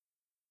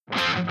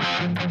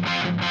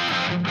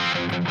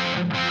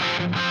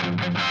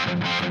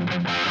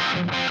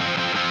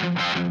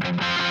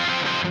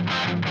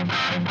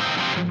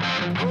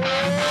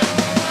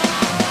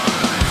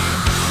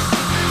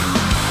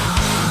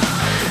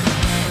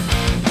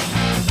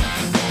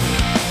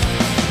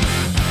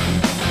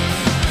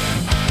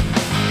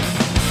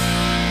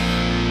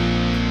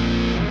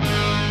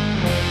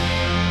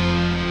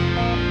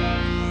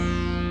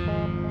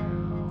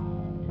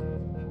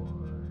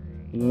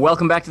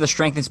Welcome back to the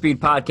Strength and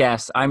Speed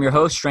Podcast. I'm your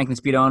host, Strength and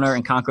Speed owner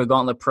and Conquer the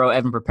Gauntlet Pro,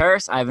 Evan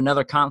Preparis. I have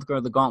another Conquer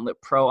the Gauntlet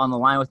Pro on the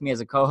line with me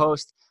as a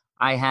co-host.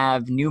 I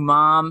have new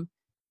mom,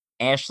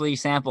 Ashley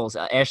Samples.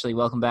 Ashley,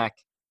 welcome back.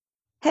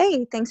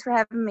 Hey, thanks for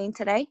having me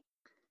today.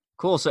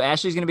 Cool. So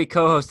Ashley's going to be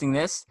co-hosting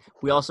this.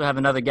 We also have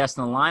another guest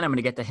on the line. I'm going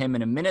to get to him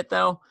in a minute,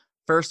 though.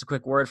 First, a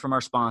quick word from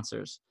our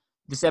sponsors.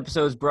 This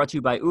episode is brought to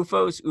you by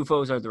UFOs.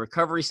 UFOs are the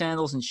recovery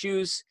sandals and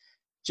shoes.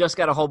 Just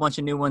got a whole bunch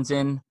of new ones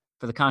in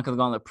for the Conquer the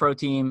Gauntlet Pro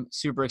team.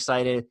 Super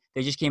excited.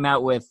 They just came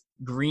out with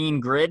Green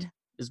Grid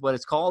is what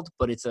it's called,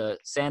 but it's a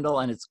sandal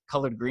and it's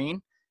colored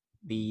green,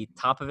 the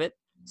top of it.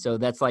 So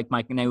that's like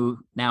my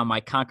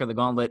my Conquer the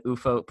Gauntlet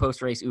UFO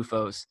post-race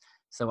UFOs.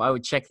 So I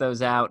would check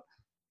those out.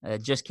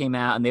 Just came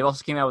out, and they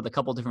also came out with a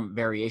couple different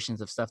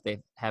variations of stuff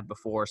they've had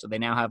before. So they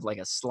now have like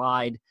a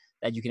slide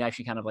that you can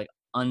actually kind of like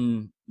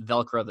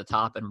un-Velcro the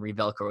top and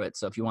re-Velcro it.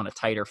 So if you want a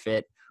tighter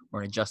fit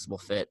or an adjustable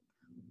fit.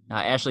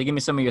 Ashley, give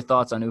me some of your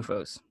thoughts on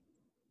UFOs.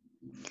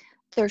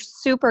 They're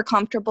super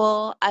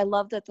comfortable. I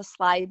love that the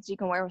slides you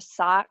can wear with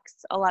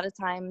socks. A lot of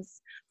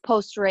times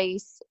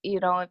post-race,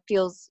 it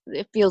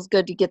feels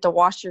good to get to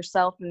wash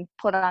yourself and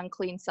put on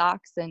clean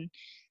socks and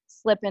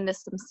slip into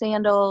some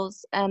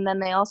sandals. And then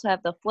they also have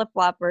the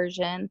flip-flop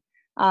version,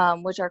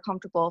 which are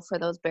comfortable for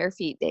those bare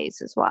feet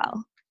days as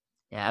well.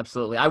 Yeah,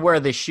 absolutely. I wear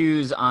the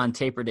shoes on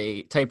taper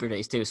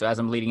days too. So as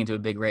I'm leading into a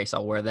big race,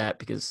 I'll wear that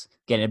because,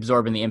 again,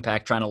 absorbing the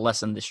impact, trying to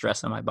lessen the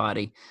stress on my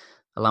body,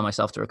 allow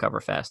myself to recover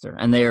faster.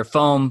 And their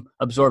foam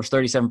absorbs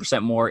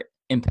 37% more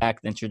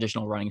impact than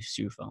traditional running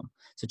shoe foam.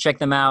 So check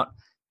them out.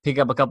 Pick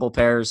up a couple of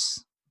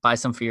pairs. Buy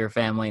some for your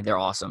family. They're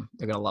awesome.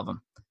 They're going to love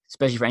them,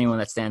 especially for anyone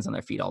that stands on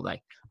their feet all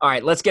day. All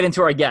right, let's get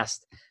into our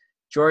guest.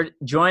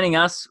 Joining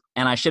us,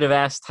 and I should have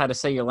asked how to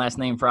say your last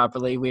name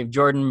properly. We have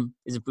Jordon.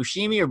 Is it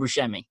Buscemi or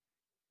Buscemi?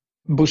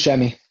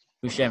 Buscemi.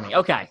 Buscemi.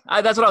 Okay.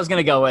 That's what I was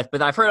going to go with,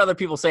 but I've heard other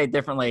people say it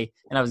differently,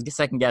 and I was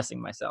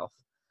second-guessing myself.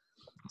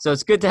 So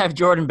it's good to have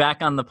Jordon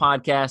back on the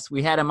podcast.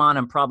 We had him on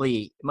it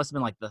must have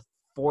been like the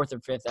 4th or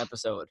 5th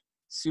episode,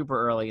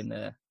 super early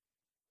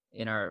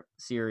in our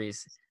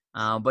series.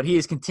 But he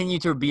has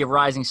continued to be a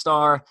rising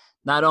star,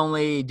 not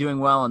only doing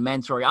well in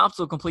mandatory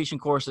obstacle completion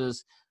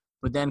courses,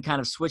 but then kind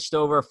of switched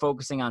over,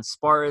 focusing on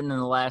Spartan in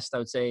the last, I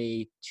would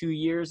say, 2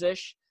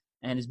 years-ish,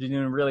 and has been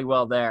doing really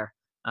well there.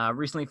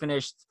 Recently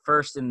finished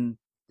first in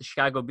the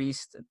Chicago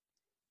Beast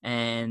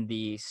and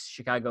the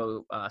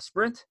Chicago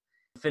Sprint.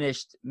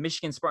 Finished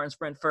Michigan Spartan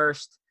Sprint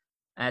first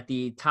at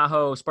the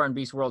Tahoe Spartan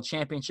Beast World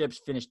Championships.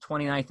 Finished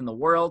 29th in the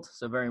world,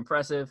 so very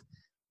impressive.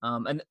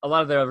 And a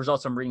lot of the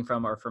results I'm reading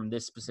from are from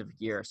this specific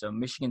year. So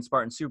Michigan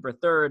Spartan Super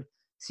third,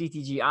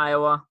 CTG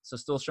Iowa, so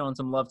still showing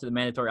some love to the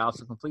mandatory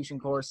obstacle completion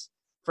course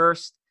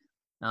first.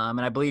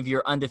 And I believe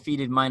you're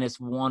undefeated minus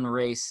one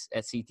race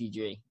at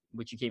CTG,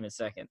 which you came in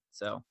second.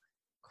 So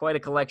quite a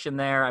collection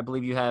there. I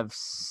believe you have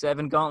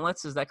 7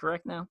 gauntlets. Is that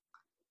correct now?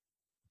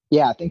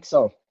 Yeah, I think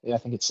so. Yeah, I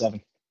think it's 7.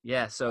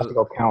 Yeah, so I have to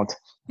go count.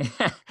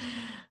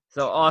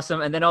 So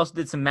awesome. And then also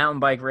did some mountain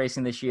bike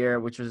racing this year,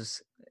 which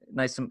was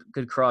nice, some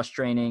good cross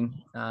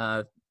training,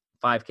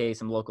 5K,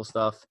 some local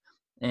stuff,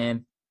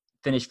 and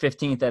finished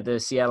 15th at the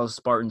Seattle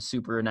Spartan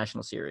Super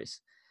National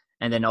Series.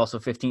 And then also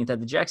 15th at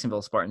the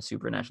Jacksonville Spartan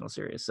Super National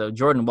Series. So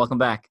Jordon, welcome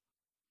back.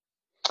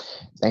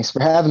 Thanks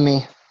for having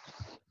me.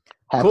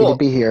 Happy Cool. to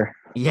be here.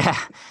 Yeah,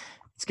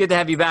 it's good to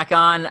have you back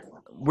on.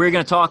 We're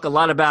going to talk a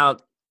lot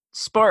about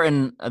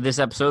Spartan this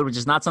episode, which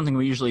is not something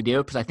we usually do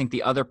because I think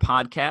the other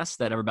podcasts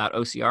that are about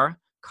OCR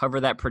cover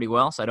that pretty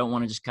well. So I don't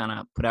want to just kind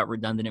of put out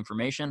redundant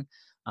information.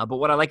 But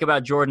what I like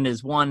about Jordon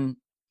is, one,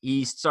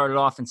 he started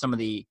off in some of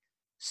the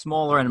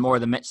smaller and more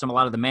a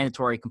lot of the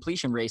mandatory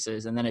completion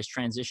races, and then has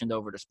transitioned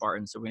over to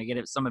Spartan. So we're going to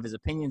get some of his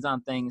opinions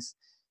on things.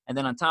 And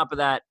then on top of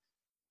that,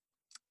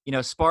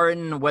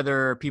 Spartan,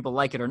 whether people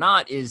like it or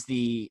not, is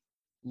the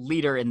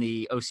leader in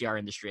the OCR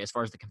industry as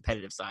far as the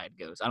competitive side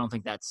goes. I don't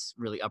think that's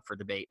really up for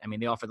debate. I mean,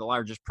 they offer the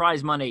largest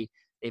prize money.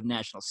 They have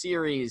national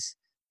series,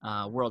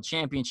 world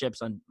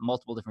championships on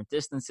multiple different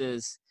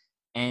distances.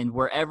 And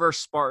wherever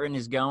Spartan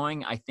is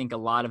going, I think a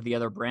lot of the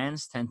other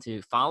brands tend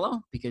to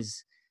follow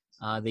because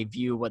they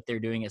view what they're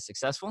doing as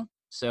successful.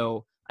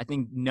 So I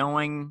think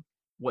knowing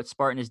what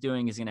Spartan is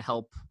doing is going to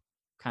help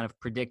kind of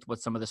predict what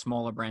some of the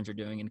smaller brands are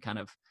doing and kind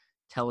of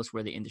tell us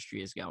where the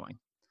industry is going.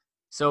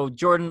 So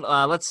Jordon,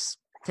 let's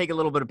take a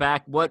little bit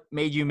back. What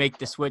made you make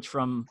the switch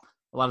from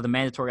a lot of the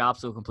mandatory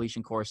obstacle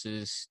completion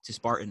courses to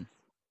Spartan?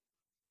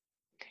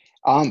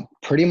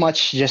 Pretty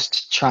much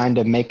just trying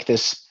to make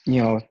this,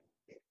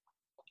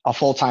 a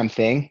full-time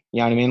thing. You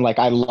know what I mean? Like,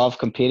 I love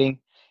competing.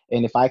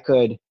 And if I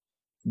could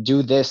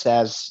do this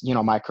as,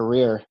 my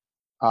career,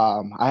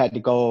 I had to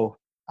go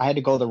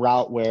the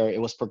route where it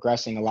was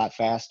progressing a lot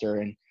faster.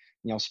 And,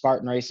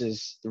 Spartan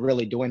races, they're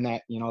really doing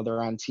that.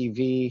 They're on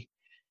TV.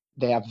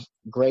 They have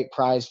great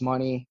prize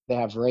money. They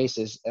have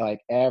races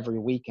like every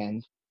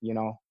weekend,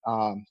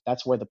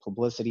 that's where the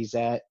publicity's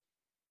at.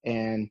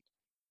 And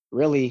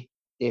really,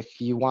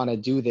 if you want to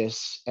do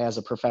this as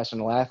a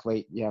professional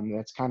athlete, yeah, I mean,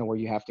 that's kind of where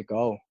you have to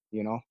go,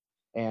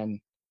 and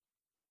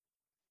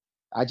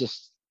I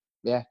just,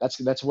 yeah,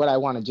 that's what I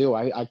want to do.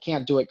 I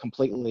can't do it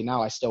completely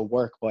now. I still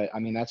work, but I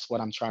mean, that's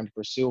what I'm trying to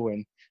pursue.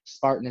 And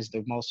Spartan is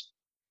the most,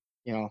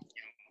 you know,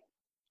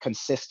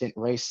 consistent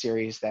race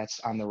series that's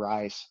on the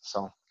rise.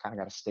 So kind of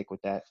got to stick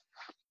with that.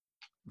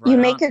 You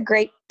Right make on. a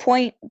great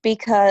point,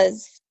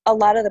 because a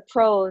lot of the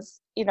pros,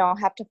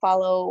 have to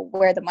follow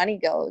where the money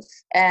goes.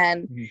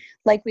 And Mhm.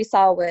 like we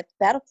saw with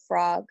Battle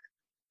Frog,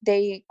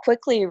 they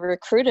quickly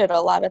recruited a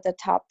lot of the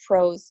top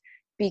pros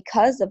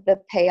because of the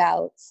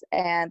payouts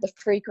and the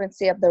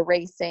frequency of the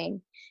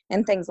racing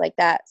and things like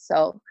that.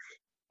 So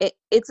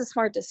it's a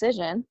smart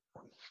decision.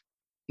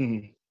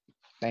 Mhm.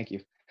 Thank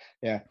you.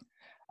 Yeah.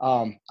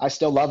 I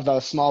still love the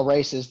small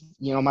races.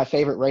 My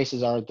favorite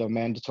races are the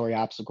mandatory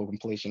obstacle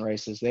completion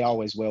races. They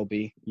always will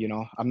be.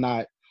 I'm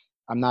not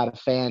a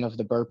fan of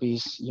the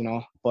burpees.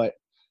 But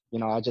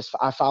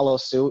I follow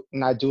suit,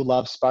 and I do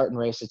love Spartan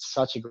race. It's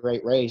such a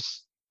great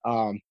race.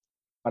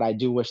 But I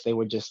do wish they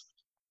would just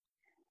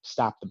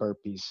stop the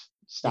burpees,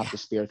 stop Yeah. the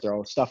spear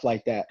throw, stuff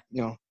like that.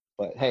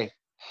 But hey,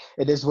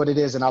 it is what it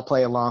is, and I'll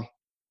play along.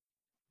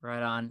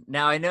 Right on.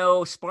 Now, I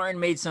know Spartan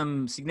made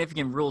some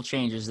significant rule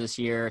changes this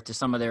year to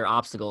some of their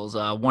obstacles,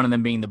 one of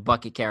them being the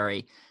bucket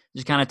carry.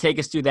 Just kind of take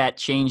us through that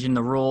change in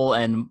the rule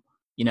and,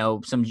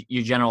 some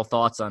your general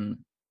thoughts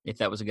on if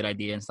that was a good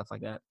idea and stuff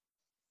like that.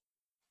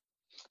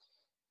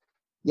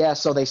 Yeah,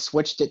 so they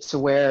switched it to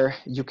where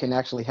you can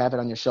actually have it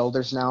on your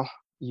shoulders now.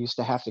 You used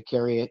to have to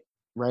carry it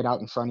right out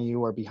in front of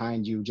you or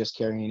behind you, just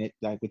carrying it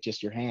like with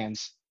just your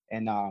hands.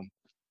 And uh,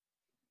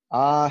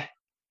 I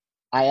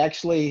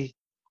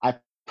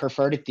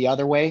preferred it the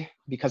other way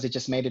because it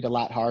just made it a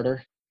lot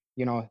harder.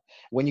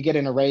 When you get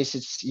in a race,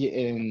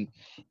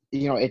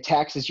 it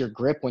taxes your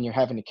grip when you're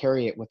having to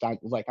carry it without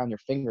like on your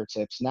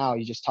fingertips. Now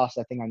you just toss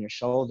that thing on your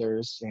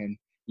shoulders and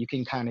you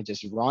can kind of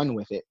just run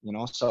with it.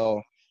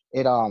 So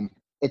it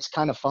it's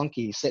kind of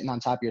funky sitting on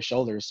top of your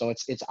shoulders. So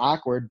it's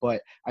awkward,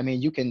 but I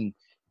mean you can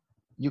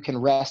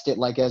rest it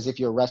like as if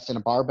you're resting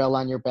a barbell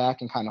on your back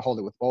and kind of hold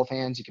it with both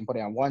hands. You can put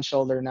it on one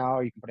shoulder now,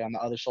 or you can put it on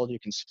the other shoulder. You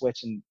can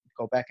switch and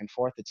go back and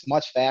forth. It's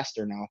much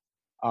faster now.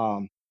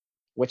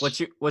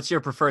 What's Which your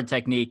preferred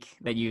technique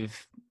that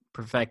you've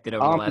perfected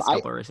over the last I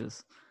couple of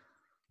races?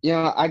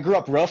 I grew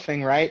up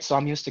roofing, right? So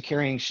I'm used to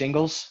carrying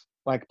shingles,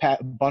 like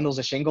bundles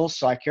of shingles.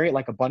 So I carry it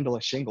like a bundle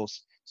of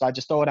shingles. So I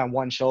just throw it on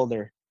one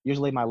shoulder,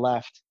 usually my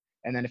left.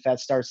 And then if that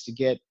starts to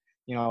get,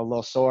 a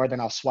little sore, then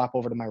I'll swap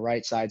over to my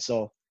right side.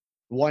 So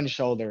one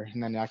shoulder,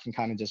 and then I can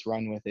kind of just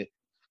run with it.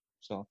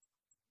 So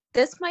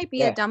This might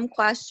be a yeah, dumb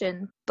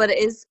question, but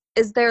is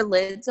there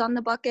lids on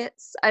the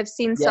buckets? I've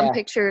seen some yeah,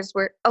 pictures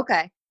where, okay,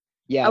 I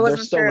yeah. There's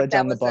wasn't still sure if lids that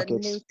on the was a new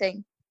buckets.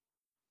 thing.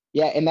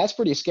 Yeah, and that's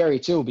pretty scary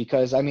too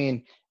because I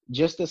mean,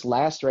 just this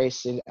last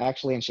race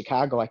actually in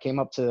Chicago, I came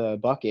up to the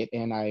bucket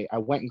and I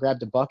went and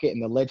grabbed the bucket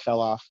and the lid fell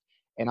off,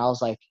 and I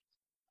was like,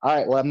 all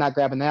right, well, I'm not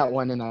grabbing that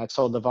one. And I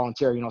told the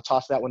volunteer,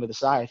 toss that one to the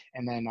side.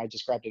 And then I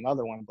just grabbed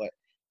another one. But,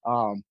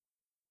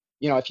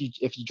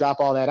 if you drop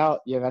all that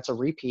out, yeah, that's a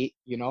repeat,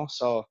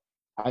 So,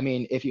 I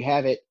mean, if you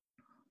have it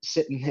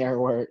sitting there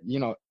where,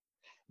 the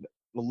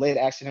lid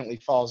accidentally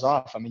falls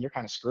off, I mean, you're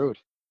kind of screwed.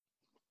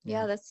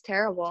 Yeah. Yeah, that's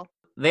terrible.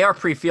 They are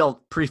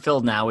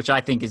pre-filled now, which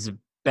I think is a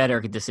better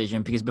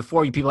decision because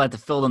before people had to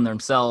fill them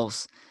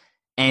themselves.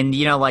 And,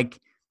 like,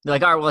 they're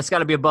like, all right, well, it's got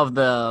to be above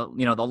the,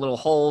 the little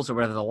holes or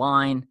whatever the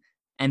line.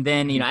 And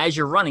then, Mhm. as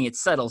you're running, it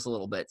settles a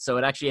little bit. So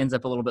it actually ends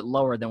up a little bit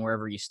lower than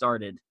wherever you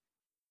started.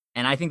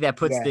 And I think that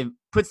puts Yeah.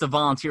 the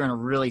volunteer in a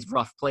really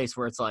rough place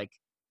where it's like,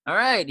 all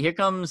right, here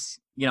comes,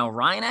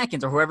 Ryan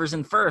Atkins or whoever's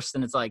in first.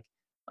 And it's like,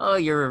 oh,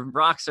 your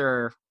rocks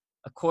are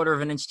a quarter of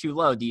an inch too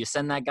low. Do you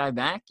send that guy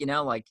back?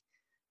 Like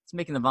it's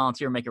making the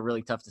volunteer make a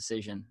really tough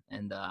decision.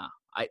 And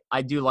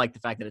I do like the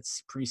fact that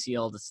it's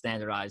pre-sealed, it's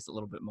standardized a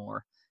little bit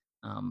more.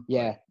 But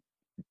Yeah.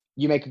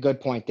 You make a good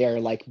point there,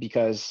 like,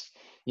 because,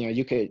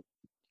 you could,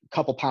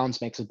 couple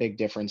pounds makes a big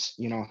difference.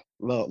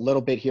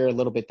 Little bit here, a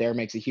little bit there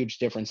makes a huge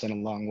difference in a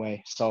long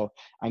way. So,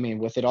 I mean,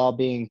 with it all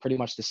being pretty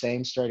much the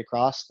same straight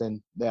across,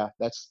 then yeah,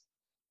 that's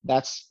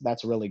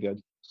really good.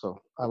 So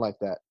I like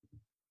that.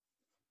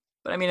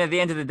 But I mean, at the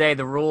end of the day,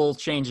 the rule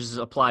changes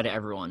apply to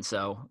everyone.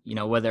 So,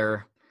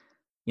 whether,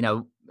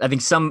 I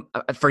think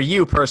for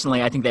you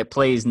personally, I think that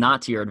plays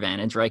not to your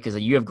advantage, right? Because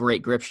you have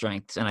great grip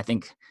strength. And I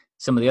think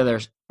some of the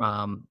other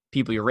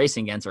people you're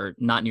racing against are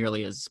not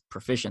nearly as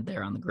proficient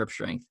there on the grip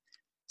strength.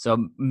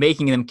 So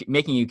making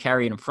you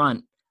carry it in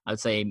front, I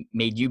would say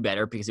made you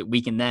better because it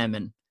weakened them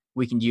and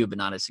weakened you, but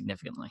not as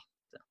significantly.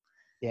 So,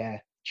 Yeah,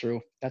 true.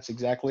 That's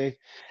exactly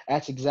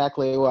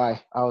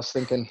why I was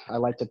thinking I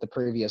liked it the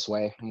previous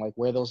way. I'm like,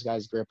 where those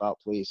guys grip out,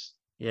 please.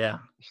 yeah.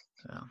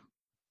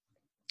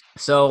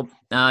 So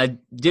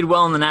did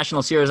well in the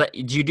national series.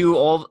 Did you do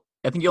all?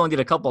 I think you only did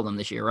a couple of them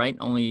this year, right?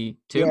 Only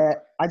two? Yeah,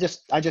 I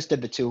just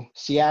did the two,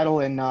 Seattle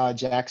and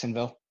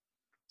Jacksonville.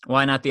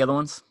 Why not the other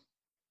ones?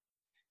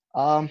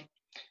 I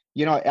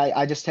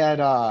just had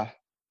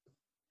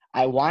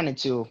I wanted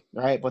to,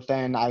 right? But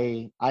then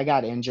I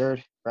got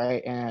injured,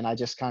 right? And I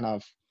just kind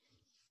of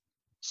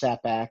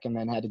sat back and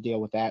then had to deal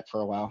with that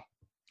for a while.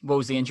 What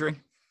was the injury?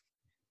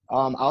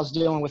 I was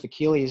dealing with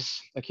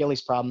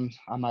Achilles problem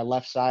on my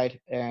left side,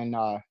 and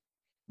I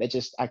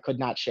could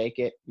not shake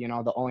it.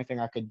 The only thing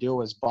I could do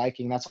was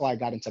biking. That's why I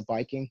got into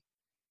biking,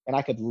 and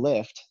I could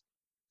lift.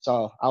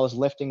 So I was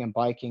lifting and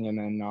biking, and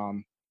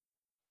then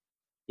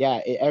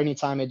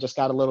anytime it just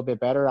got a little bit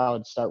better, I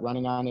would start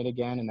running on it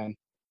again, and then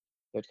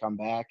it'd come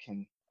back,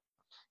 and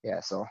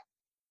so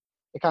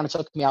it kind of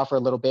took me out for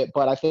a little bit.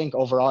 But I think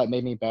overall it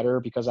made me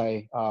better because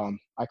I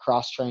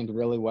cross trained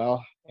really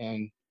well,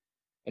 and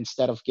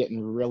instead of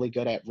getting really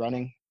good at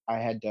running, I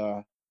had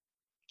to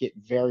get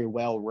very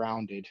well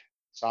rounded.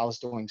 So I was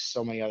doing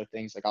so many other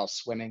things, like I was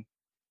swimming,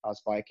 I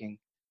was biking,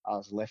 I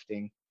was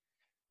lifting,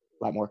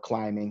 a lot more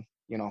climbing.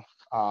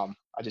 I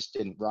just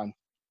didn't run.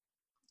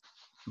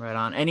 Right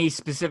on. Any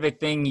specific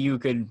thing you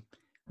could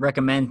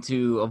recommend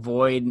to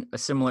avoid a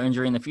similar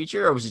injury in the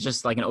future, or was it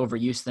just like an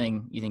overuse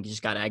thing? You think you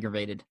just got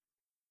aggravated?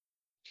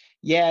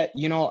 Yeah,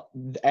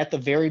 at the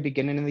very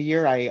beginning of the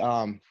year,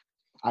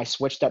 I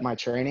switched up my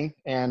training,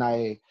 and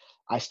I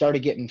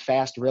started getting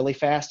fast really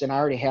fast, and I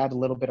already had a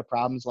little bit of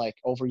problems like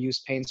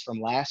overuse pains from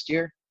last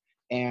year,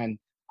 and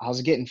I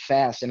was getting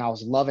fast, and I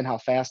was loving how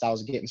fast I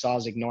was getting, so I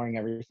was ignoring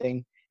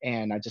everything,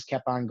 and I just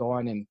kept on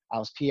going, and I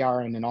was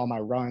PRing in all my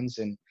runs,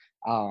 and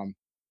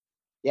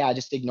I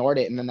just ignored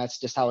it, and then that's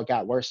just how it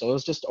got worse. So it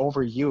was just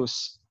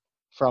overuse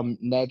from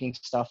nagging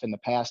stuff in the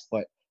past,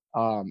 but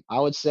I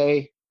would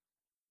say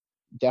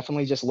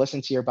definitely just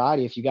listen to your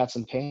body. If you got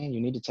some pain,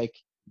 you need to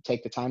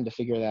take the time to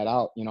figure that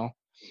out,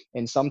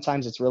 and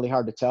sometimes it's really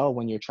hard to tell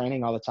when you're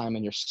training all the time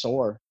and you're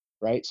sore,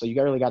 right? So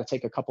you really got to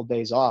take a couple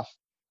days off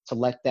to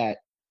let that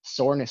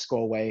soreness go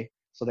away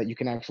so that you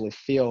can actually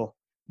feel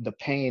the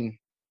pain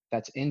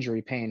that's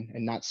injury pain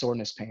and not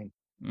soreness pain.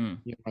 You know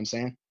what I'm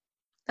saying?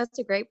 That's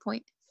a great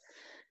point.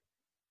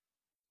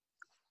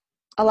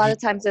 A lot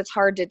of times it's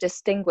hard to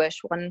distinguish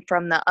one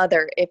from the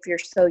other if you're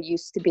so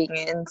used to being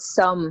in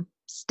some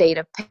state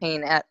of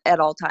pain at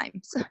all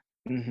times.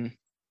 Mm-hmm.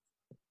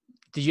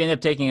 Did you end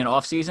up taking an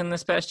off season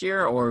this past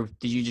year, or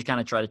did you just kind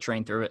of try to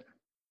train through it?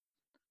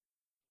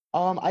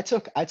 I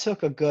took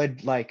a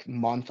good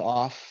month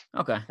off.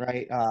 Okay.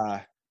 Right.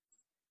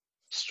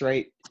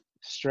 Straight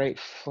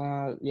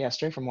from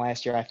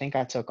last year. I think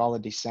I took all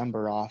of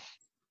December off.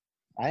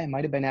 It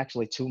might have been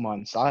actually 2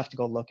 months. I'll have to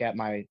go look at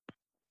my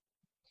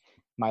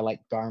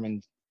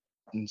Garmin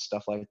and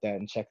stuff like that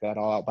and check that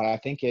all out. But I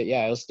think it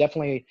was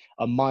definitely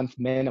a month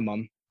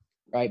minimum,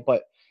 right?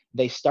 But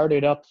they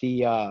started up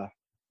the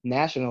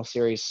national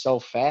series so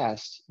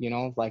fast,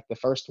 like the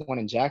first one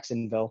in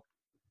Jacksonville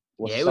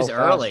was it was so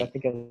early. fast. I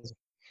think it was,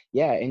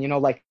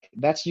 and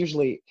that's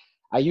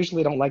I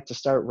usually don't like to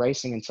start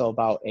racing until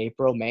about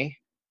April, May,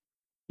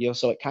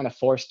 so it kind of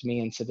forced me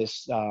into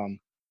this.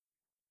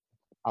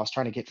 I was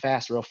trying to get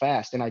fast real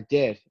fast, and I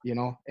did,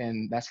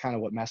 and that's kind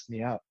of what messed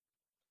me up.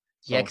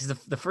 So. Yeah,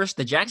 because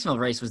the Jacksonville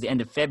race was the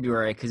end of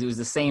February because it was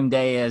the same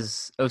day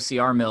as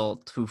OCR Mill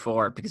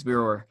 2-4 because we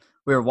were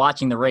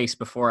watching the race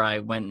before I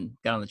went and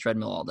got on the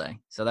treadmill all day.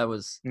 So that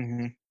was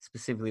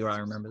specifically where I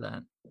remember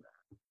that.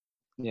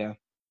 Yeah.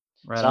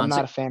 Right so on. I'm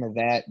not a fan of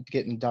that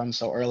getting done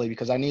so early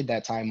because I need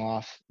that time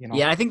off.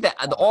 Yeah, I think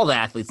that all the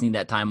athletes need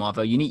that time off.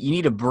 You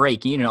need a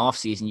break. You need an off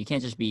season. You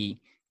can't just be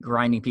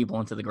grinding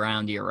people into the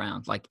ground year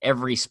round. Like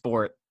every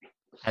sport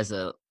has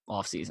a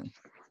off season.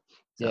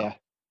 So. Yeah.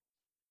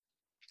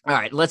 All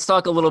right, let's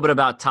talk a little bit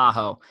about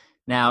Tahoe.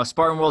 Now,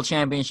 Spartan World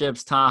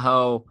Championships,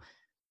 Tahoe,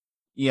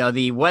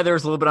 the weather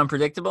is a little bit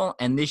unpredictable.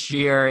 And this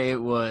year it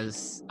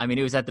was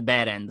at the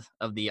bad end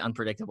of the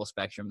unpredictable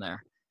spectrum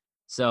there.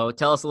 So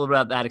tell us a little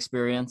bit about that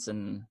experience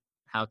and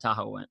how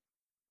Tahoe went.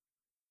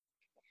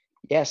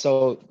 Yeah,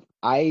 so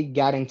I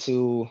got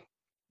into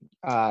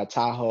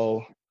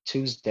Tahoe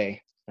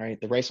Tuesday, right?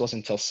 The race wasn't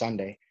until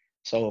Sunday.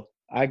 So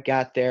I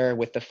got there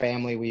with the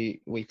family.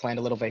 We planned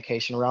a little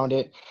vacation around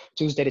it,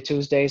 Tuesday to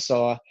Tuesday.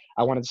 So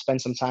I wanted to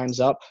spend some time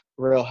up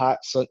real high,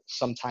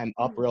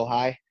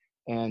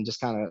 and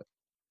just kind of,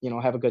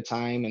 have a good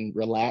time and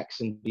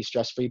relax and be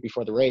stress-free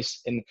before the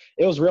race. And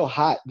it was real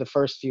hot the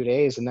first few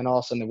days, and then all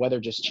of a sudden the weather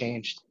just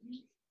changed,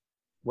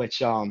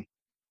 which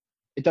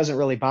it doesn't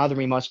really bother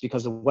me much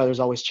because the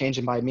weather's always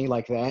changing by me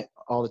like that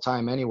all the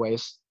time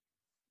anyways.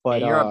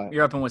 But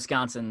you're up in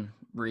Wisconsin,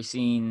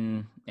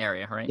 Racine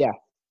area, right? Yeah.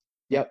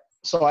 Yep.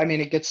 So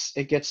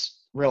it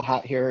gets real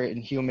hot here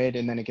and humid,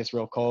 and then it gets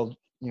real cold,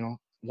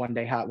 one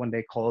day hot, one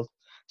day cold.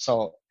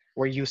 So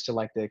we're used to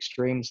the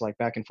extremes,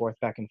 back and forth.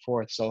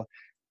 So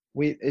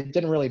it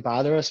didn't really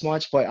bother us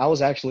much, but I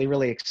was actually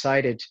really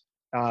excited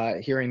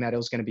hearing that it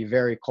was going to be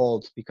very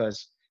cold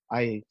because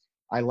I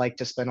I like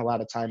to spend a lot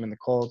of time in the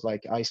cold,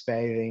 like ice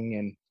bathing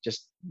and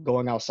just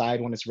going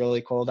outside when it's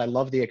really cold. I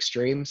love the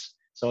extremes.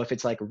 So if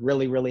it's like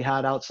really, really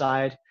hot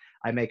outside,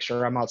 I make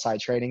sure I'm outside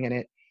training in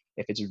it.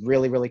 If it's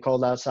really, really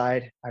cold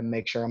outside, I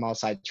make sure I'm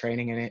outside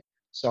training in it.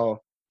 So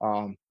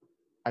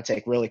I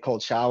take really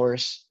cold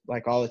showers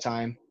like all the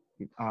time.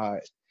 Uh,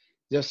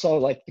 just so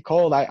like the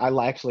cold, I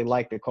actually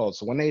like the cold.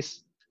 So when they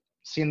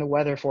seen the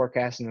weather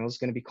forecast and it was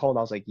going to be cold,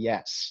 I was like,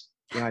 yes.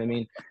 You know what I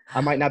mean? I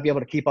might not be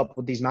able to keep up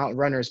with these mountain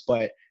runners,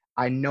 but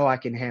I know I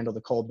can handle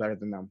the cold better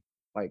than them.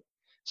 Like,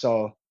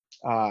 so,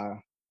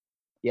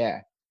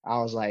 yeah, I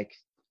was like,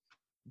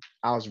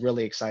 I was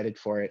really excited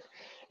for it.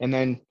 And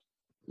then,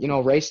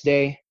 race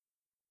day,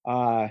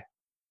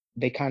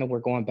 they kind of were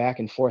going back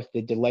and forth.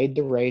 They delayed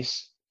the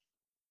race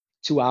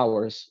 2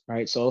 hours,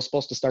 right? So it was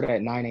supposed to start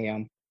at 9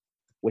 a.m.,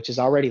 which is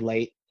already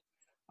late.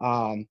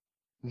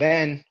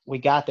 Then we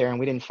got there and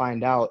we didn't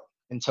find out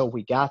until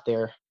we got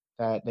there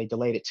that they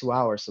delayed it 2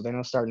 hours. So then it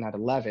was starting at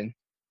 11.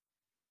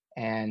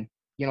 And,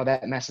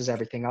 that messes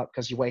everything up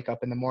because you wake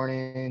up in the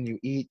morning, you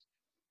eat,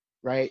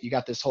 right? You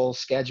got this whole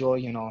schedule,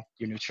 your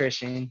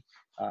nutrition,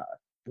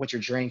 what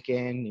you're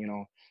drinking,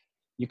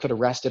 you could have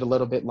rested a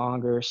little bit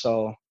longer.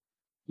 So,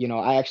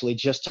 I actually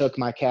just took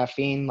my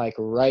caffeine like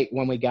right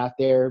when we got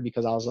there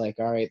because I was like,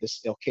 all right,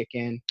 this will kick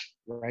in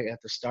right at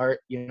the start,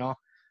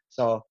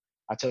 So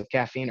I took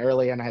caffeine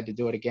early and I had to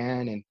do it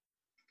again. And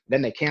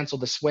then they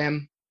canceled the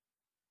swim,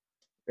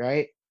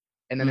 right?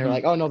 And then they're Mm-hmm.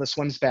 like, oh no, the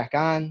swim's back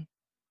on.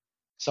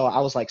 So I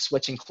was like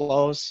switching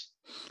clothes,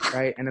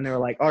 right? And then they were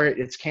like, all right,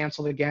 it's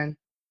canceled again.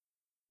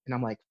 And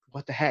I'm like,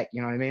 what the heck?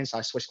 You know what I mean? So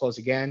I switched clothes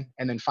again.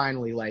 And then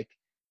finally, like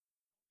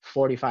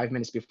 45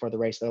 minutes before the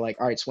race, they're like,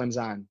 all right, swim's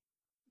on.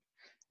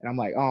 And I'm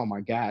like, oh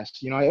my gosh,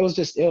 it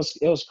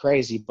was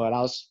crazy, but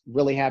I was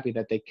really happy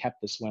that they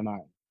kept the swim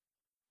on.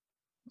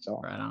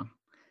 So Right on.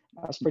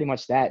 that's pretty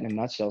much that in a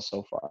nutshell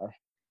so far.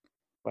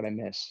 What I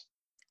miss,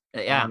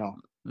 I Yeah, don't know.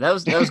 that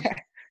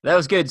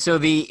was good. So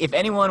if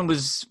anyone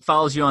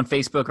follows you on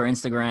Facebook or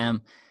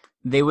Instagram,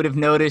 they would have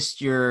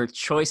noticed your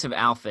choice of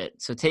outfit.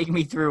 So take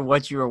me through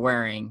what you were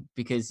wearing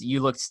because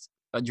you looked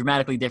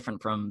dramatically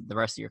different from the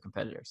rest of your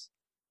competitors.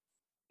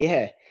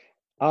 Yeah.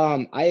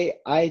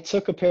 I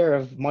took a pair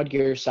of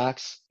Mudgear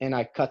socks and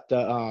I cut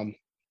the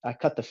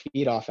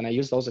feet off and I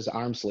used those as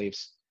arm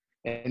sleeves.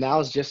 And that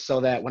was just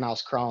so that when I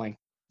was crawling,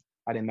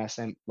 I didn't mess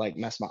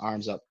my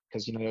arms up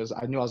because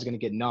I knew I was gonna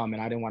get numb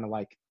and I didn't want to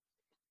like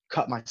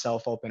cut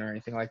myself open or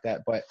anything like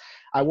that. But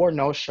I wore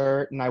no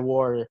shirt and I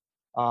wore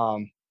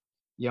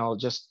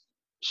just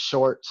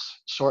short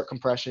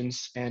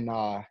compressions and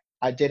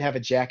I did have a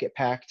jacket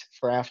packed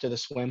for after the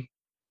swim,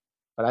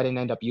 but I didn't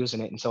end up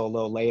using it until a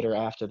little later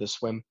after the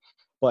swim.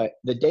 But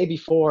the day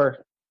before,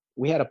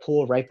 we had a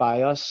pool right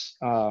by us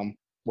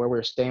where we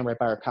were staying right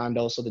by our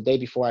condo. So the day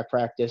before I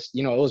practiced,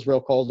 it was real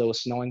cold. It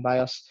was snowing by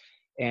us.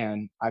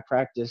 And I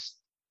practiced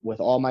with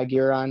all my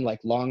gear on, like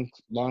long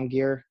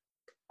gear.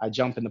 I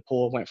jumped in the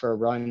pool, went for a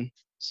run,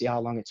 see how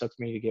long it took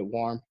me to get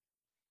warm.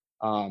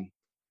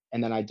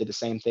 And then I did the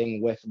same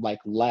thing with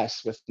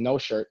with no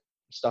shirt,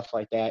 stuff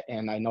like that.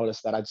 And I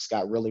noticed that I just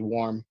got really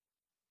warm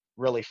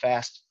really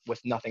fast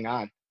with nothing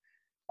on.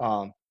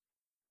 Um,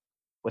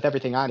 with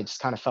everything on, it just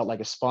kind of felt like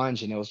a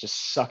sponge and it was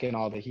just sucking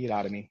all the heat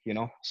out of me,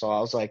 So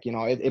I was like,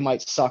 it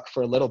might suck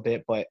for a little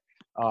bit, but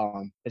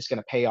it's going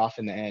to pay off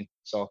in the end.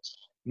 So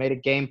made a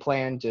game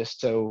plan just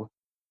to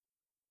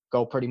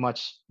go pretty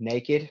much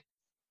naked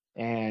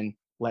and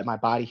let my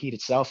body heat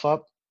itself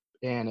up.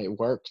 And it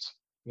worked.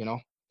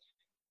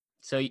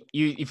 So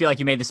you feel like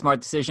you made the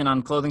smart decision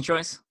on clothing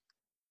choice?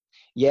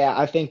 Yeah,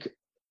 I think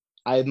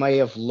I may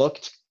have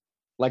looked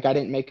like I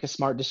didn't make a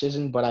smart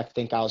decision, but I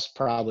think I was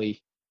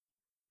probably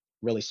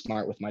really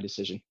smart with my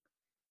decision.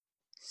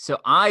 So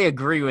I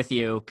agree with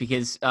you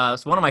because so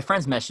one of my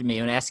friends messaged me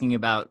and asking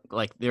about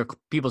like their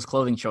people's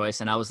clothing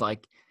choice, and I was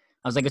like,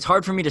 it's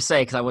hard for me to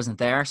say because I wasn't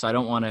there, so I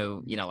don't want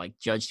to like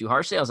judge too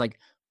harshly. I was like,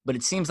 but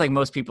it seems like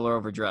most people are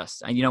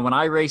overdressed, and when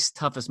I race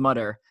toughest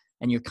mudder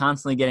and you're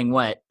constantly getting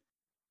wet,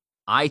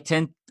 I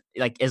tend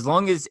like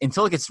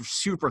until it gets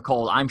super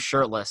cold, I'm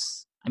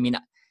shirtless. I mean,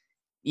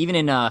 even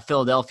in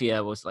Philadelphia,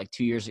 it was like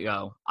 2 years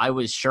ago, I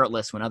was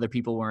shirtless when other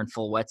people were in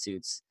full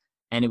wetsuits.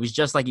 And it was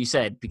just like you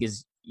said,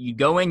 because you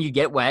go in, you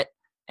get wet,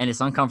 and it's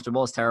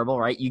uncomfortable. It's terrible,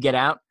 right? You get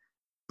out,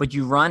 but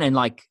you run, and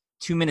like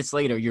 2 minutes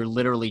later, you're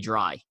literally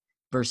dry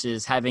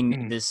versus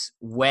having this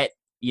wet,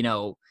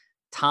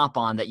 top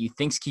on that you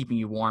think's keeping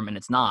you warm, and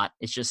it's not.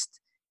 It's just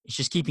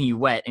keeping you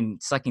wet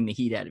and sucking the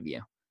heat out of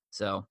you.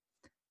 So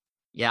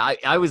yeah,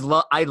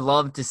 I'd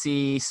love to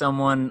see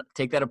someone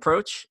take that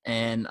approach,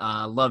 and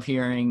love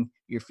hearing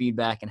your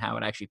feedback and how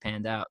it actually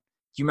panned out.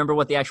 Do you remember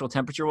what the actual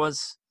temperature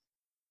was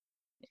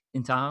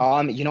in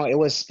Tahoe?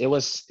 It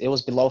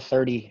was below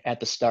 30 at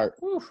the start.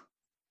 Whew.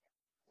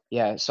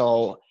 Yeah,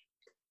 so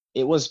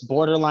it was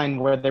borderline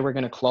where they were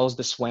going to close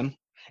the swim.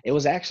 It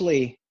was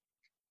actually,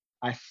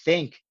 I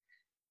think,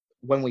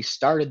 when we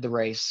started the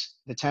race,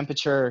 the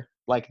temperature,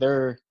 like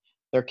their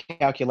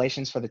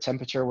calculations for the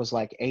temperature was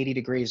like 80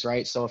 degrees,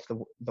 right? So if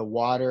the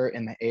water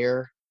and the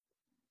air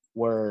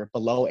were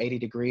below 80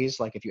 degrees,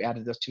 like if you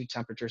added those two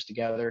temperatures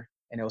together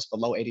and it was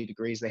below 80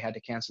 degrees, they had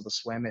to cancel the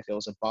swim. If it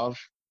was above,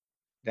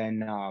 then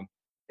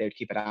they would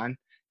keep it on.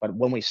 But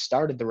when we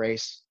started the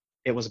race,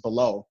 it was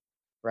below,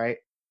 right?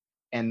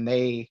 And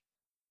they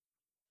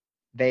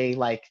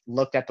like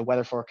looked at the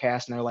weather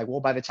forecast and they're like, well,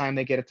 by the time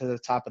they get it to the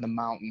top of the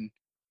mountain,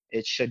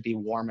 it should be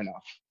warm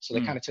enough. So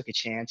they kind of took a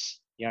chance.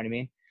 You know what I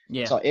mean?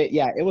 Yeah. So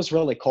it was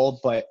really cold,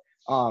 but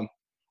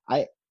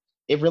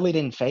it really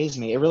didn't phase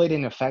me. It really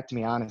didn't affect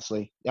me,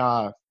 honestly.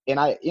 And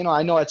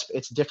I know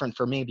it's different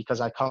for me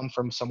because I come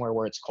from somewhere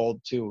where it's cold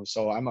too.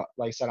 So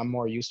like I said, I'm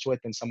more used to it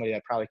than somebody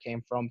that probably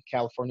came from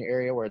California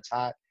area where it's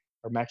hot,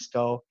 or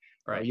Mexico,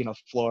 Right. or,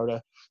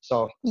 Florida.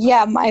 So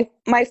Yeah, my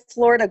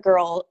Florida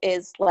girl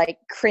is like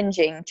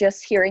cringing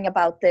just hearing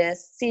about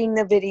this, seeing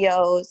the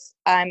videos.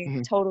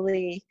 I'm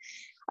totally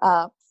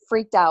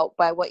freaked out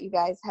by what you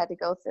guys had to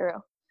go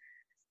through.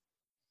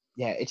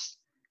 yeah,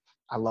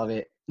 I love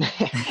it.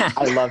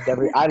 I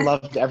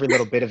loved every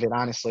little bit of it,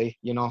 honestly.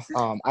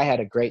 I had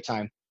a great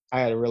time. I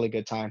had a really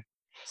good time.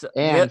 So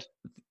And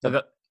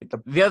the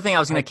other thing I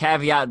was going to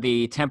caveat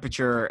the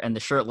temperature and the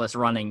shirtless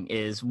running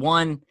is,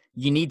 one,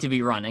 you need to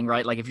be running,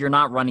 right? Like if you're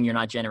not running, you're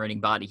not generating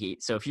body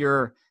heat. So if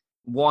you're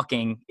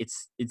walking,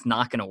 it's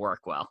not going to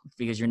work well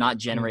because you're not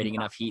generating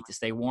enough heat to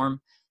stay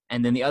warm.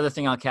 And then the other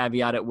thing I'll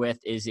caveat it with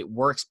is it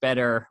works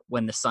better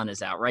when the sun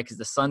is out, right? Because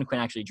the sun can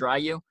actually dry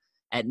you.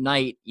 At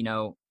night,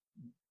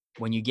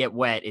 when you get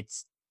wet, it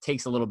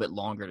takes a little bit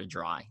longer to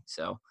dry.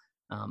 So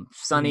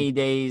sunny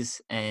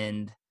days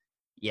and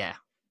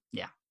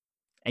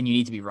and you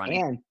need to be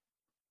running.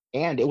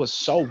 And it was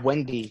so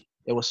windy.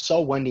 It was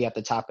so windy at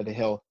the top of the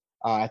hill,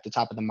 at the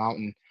top of the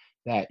mountain,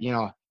 that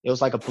it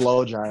was like a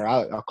blow dryer,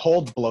 a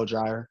cold blow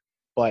dryer.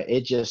 But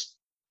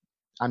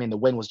the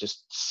wind was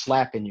just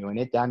slapping you, and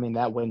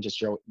that wind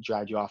just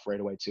dried you off right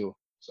away too.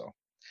 So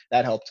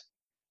that helped.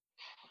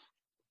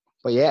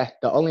 But yeah,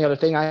 the only other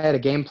thing I had a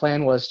game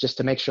plan was just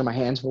to make sure my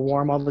hands were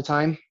warm all the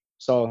time.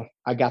 So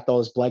I got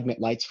those Blegmit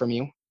lights from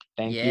you.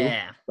 Thank you.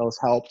 Those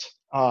helped.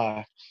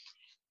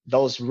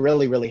 Those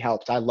really, really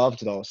helped. I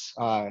loved those.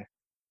 I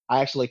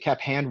actually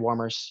kept hand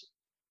warmers.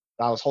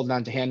 I was holding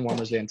on to hand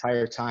warmers the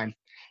entire time.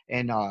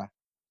 And,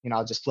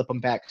 I'll just flip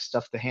them back,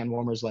 stuff the hand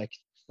warmers like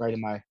right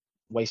in my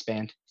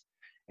waistband.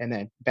 And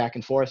then back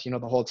and forth, the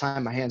whole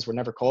time my hands were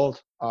never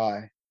cold.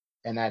 And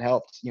that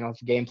helped. The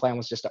game plan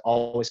was just to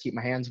always keep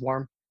my hands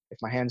warm. If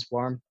my hands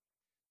warm,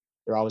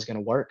 they're always going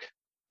to work.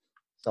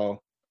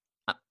 So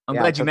I'm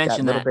glad you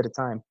mentioned that. Little bit of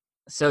time.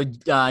 So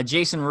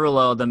Jason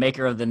Rulo, the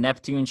maker of the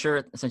Neptune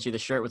shirt, essentially the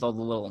shirt with all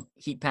the little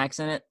heat packs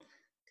in it,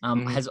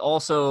 has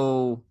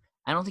also,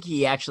 I don't think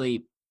he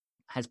actually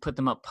has put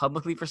them up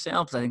publicly for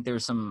sale because I think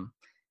there's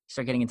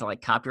start getting into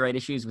like copyright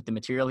issues with the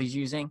material he's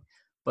using,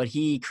 but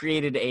he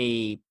created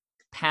a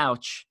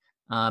pouch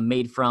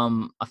made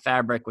from a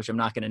fabric, which I'm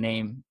not going to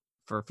name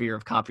for fear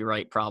of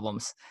copyright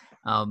problems,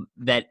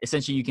 that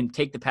essentially you can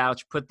take the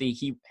pouch, put the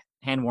heat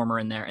hand warmer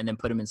in there, and then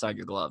put them inside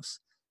your gloves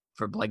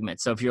for Blegmit.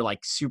 So if you're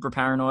like super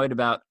paranoid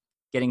about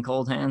getting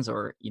cold hands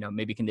or,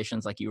 maybe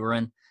conditions like you were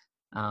in,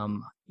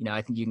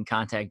 I think you can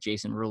contact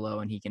Jason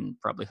Rulo and he can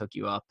probably hook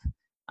you up.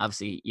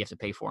 Obviously you have to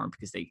pay for them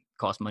because they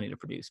cost money to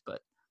produce,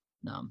 but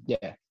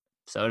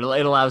so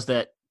it allows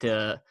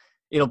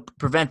it'll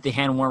prevent the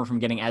hand warmer from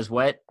getting as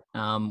wet,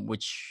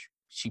 which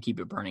should keep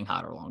it burning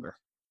hotter longer.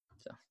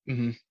 So,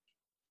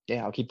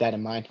 yeah, I'll keep that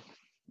in mind.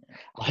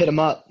 I'll hit them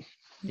up.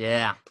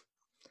 Yeah.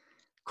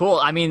 Cool.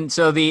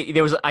 So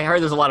I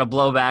heard there's a lot of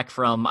blowback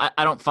from, I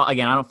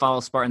don't follow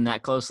Spartan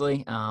that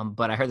closely.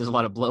 But I heard there's a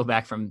lot of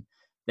blowback from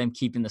them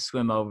keeping the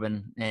swim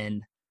open.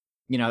 And,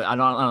 I don't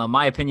know.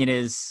 My opinion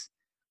is,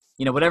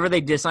 whatever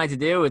they decide to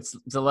do, it's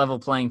a level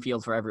playing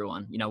field for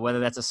everyone, whether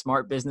that's a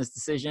smart business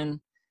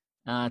decision,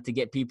 to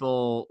get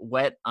people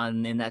wet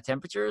in that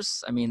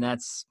temperatures.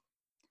 That's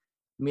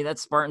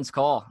Spartan's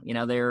call.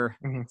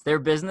 It's their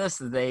business.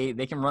 They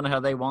can run it how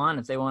they want.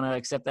 If they want to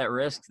accept that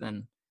risk,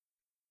 then,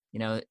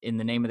 in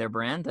the name of their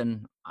brand,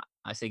 then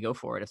I say go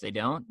for it. If they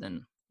don't,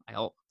 then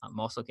I'm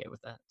also okay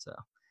with that. So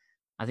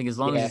I think as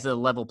long as it's a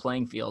level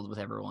playing field with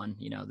everyone,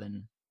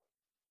 then,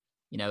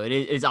 it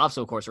is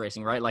obstacle course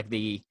racing, right? Like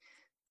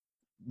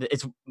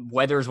it's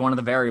weather is one of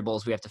the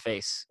variables we have to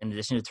face in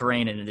addition to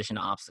terrain, in addition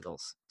to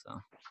obstacles. So,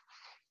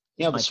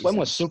 the swim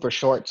was super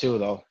short too,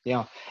 though,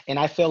 and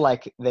I feel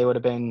like they would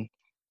have been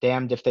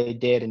damned if they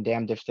did and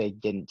damned if they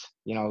didn't,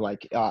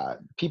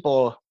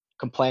 people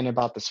complain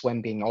about the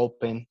swim being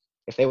open.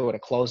 If they would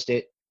have closed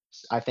it,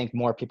 I think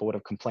more people would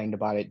have complained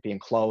about it being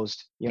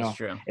closed. That's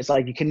true. It's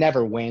like you can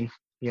never win,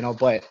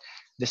 but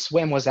the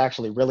swim was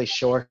actually really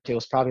short. It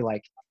was probably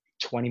like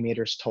 20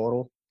 meters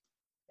total.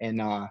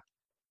 And I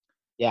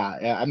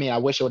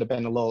wish it would have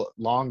been a little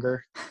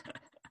longer.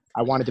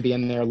 I wanted to be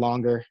in there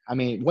longer.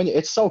 When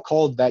it's so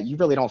cold that you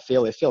really don't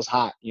feel it. It feels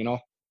hot,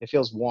 it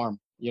feels warm,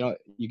 you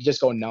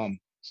just go numb.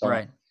 So,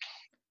 right.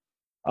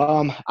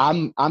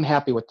 I'm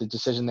happy with the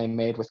decision they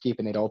made with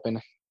keeping it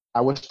open. I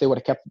wish they would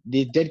have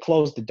they did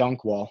close the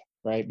dunk wall,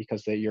 right?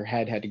 Because your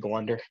head had to go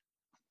under.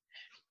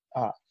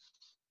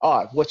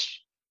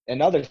 Which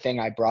another thing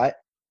I brought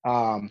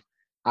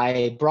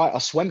I brought a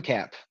swim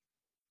cap,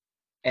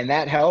 and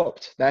that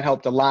helped. That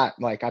helped a lot.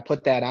 Like I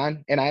put that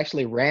on, and I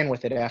actually ran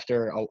with it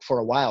for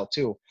a while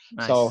too.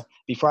 Nice. So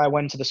before I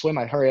went into the swim,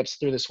 I hurry up,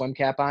 threw the swim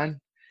cap on,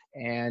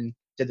 and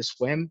did the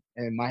swim.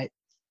 And my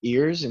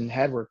ears and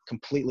head were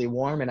completely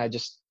warm, and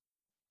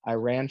I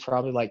ran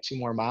probably like 2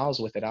 more miles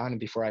with it on, and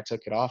before I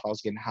took it off, I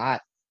was getting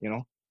hot. You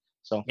know,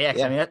 so Yeah,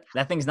 'cause I yeah. mean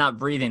that thing's not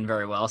breathing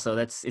very well, so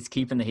it's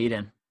keeping the heat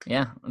in.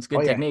 Yeah, that's Oh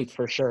good yeah, technique.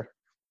 for sure.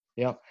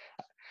 Yep.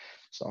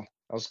 So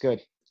that was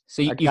good.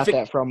 So I got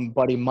that from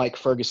buddy Mike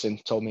Ferguson.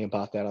 Told me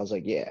about that. I was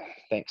like, yeah,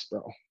 thanks,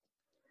 bro.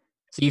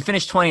 So you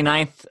finished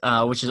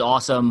 29th, which is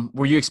awesome.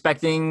 Were you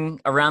expecting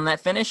around that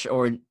finish,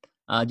 or do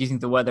you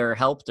think the weather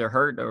helped or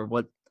hurt, or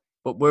what?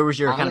 Where was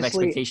your kind of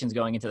Honestly, expectations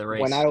going into the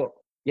when race?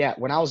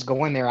 when I was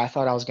going there, I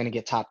thought I was going to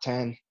get top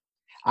 10.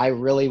 I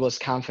really was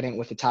confident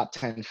with the top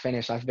 10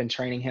 finish. I've been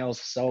training hills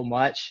so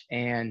much,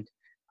 and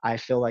I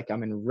feel like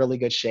I'm in really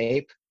good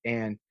shape,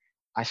 and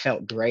I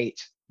felt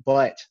great.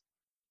 But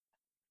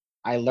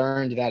I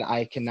learned that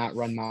I cannot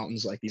run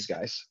mountains like these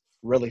guys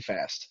really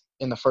fast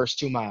in the first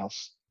 2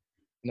 miles.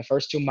 In the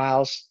first 2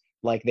 miles,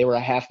 like they were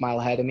a half mile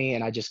ahead of me,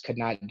 and I just could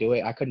not do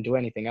it. I couldn't do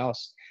anything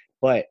else.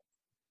 But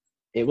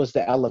it was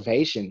the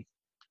elevation.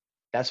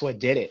 That's what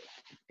did it.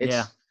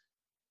 Yeah, It's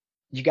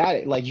you got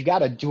it. Like you got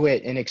to do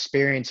it and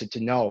experience it to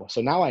know.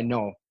 So now I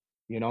know,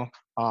 you know,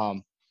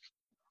 um,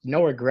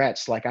 no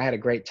regrets. Like I had a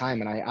great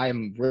time, and I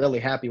am really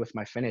happy with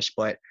my finish.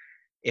 But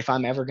if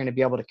I'm ever going to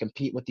be able to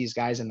compete with these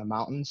guys in the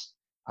mountains,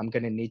 I'm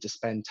going to need to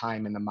spend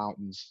time in the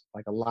mountains,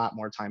 like a lot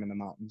more time in the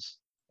mountains.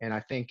 And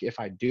I think if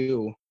I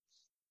do,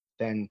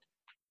 then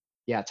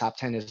yeah, top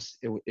 10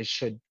 it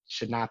should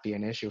not be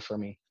an issue for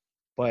me.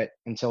 But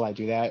until I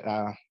do that,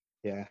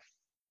 yeah,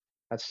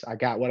 I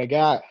got what I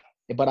got,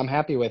 but I'm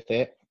happy with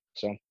it.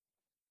 So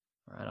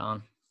right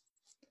on.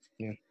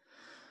 yeah.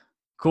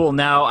 Cool.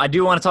 Now, I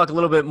do want to talk a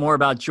little bit more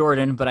about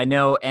Jordon, but I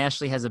know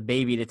Ashley has a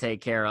baby to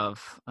take care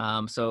of.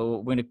 So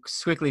we're going to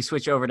quickly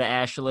switch over to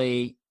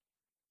Ashley.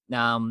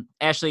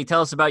 Ashley,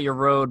 tell us about your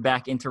road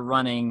back into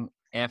running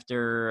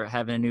after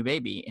having a new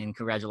baby. And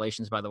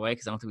congratulations, by the way,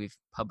 because I don't think we've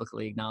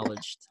publicly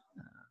acknowledged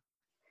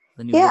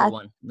the new Yeah,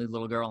 new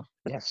little girl.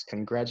 Yes,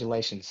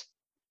 congratulations.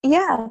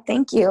 yeah,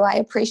 thank you. I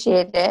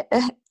appreciate it.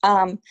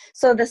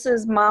 So this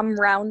is mom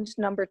round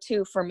number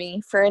 2 for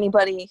me. For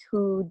anybody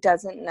who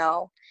doesn't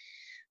know,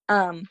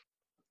 um,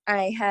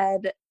 I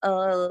had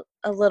a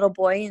little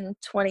boy in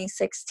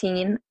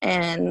 2016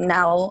 and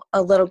now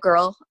a little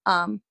girl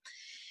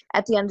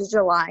at the end of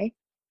July.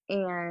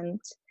 And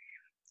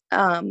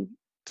um,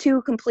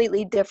 2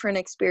 completely different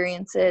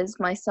experiences.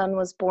 My son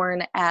was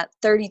born at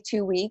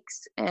 32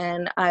 weeks,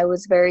 and I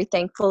was very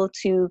thankful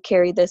to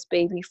carry this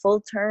baby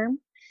full term.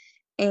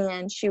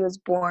 And she was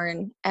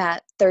born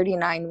at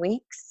 39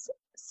 weeks.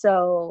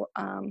 So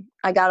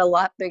I got a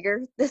lot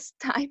bigger this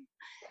time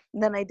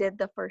than I did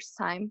the first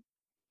time.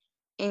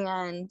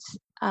 And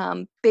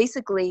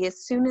basically,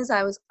 as soon as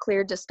I was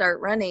cleared to start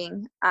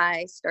running,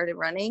 I started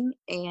running,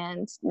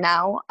 and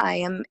now I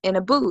am in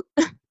a boot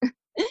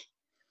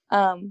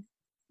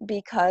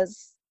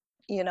because,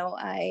 you know,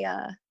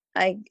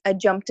 I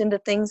jumped into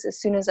things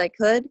as soon as I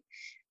could,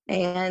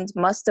 and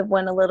must have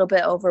went a little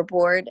bit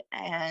overboard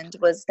and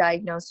was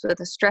diagnosed with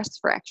a stress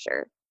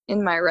fracture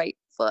in my right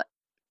foot.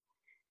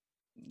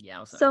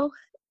 Yeah. So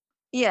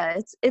yeah,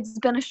 it's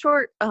been a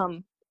short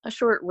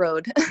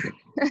road.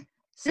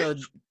 So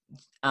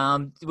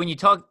when you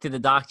talked to the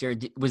doctor,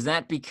 was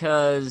that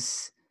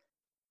because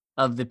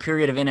of the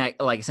period of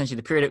like essentially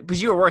the period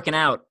because you were working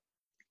out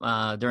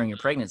during your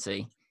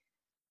pregnancy?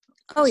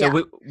 Oh So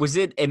yeah. was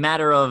it a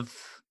matter of,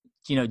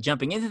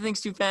 jumping into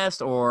things too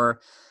fast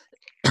or,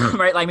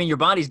 right? I mean, your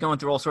body's going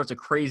through all sorts of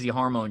crazy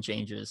hormone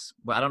changes,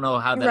 but I don't know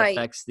how that Right.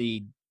 affects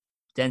the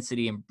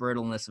density and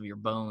brittleness of your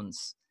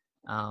bones.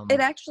 It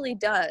actually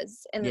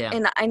does. And Yeah.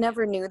 and I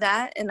never knew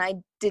that, and I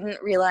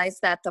didn't realize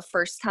that the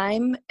first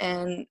time,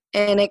 and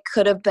it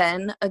could have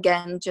been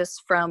again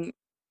just from,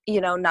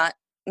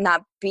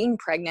 not being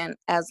pregnant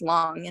as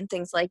long and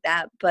things like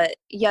that. But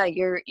yeah,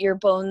 your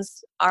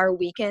bones are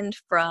weakened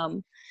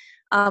from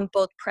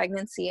both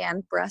pregnancy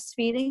and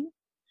breastfeeding.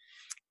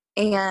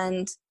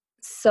 And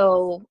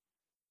so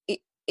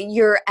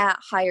you're at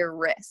higher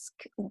risk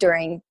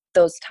during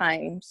those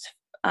times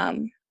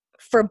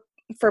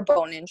for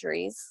bone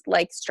injuries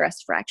like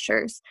stress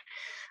fractures.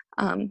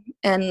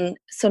 And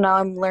so now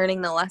I'm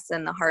learning the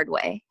lesson the hard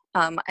way.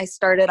 I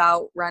started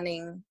out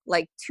running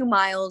like 2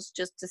 miles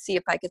just to see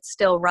if I could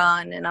still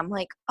run, and I'm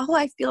like, oh,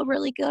 I feel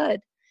really good,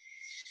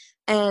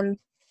 and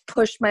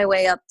pushed my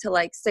way up to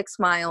like 6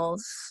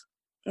 miles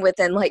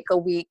within like a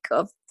week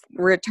of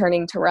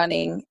returning to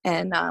running.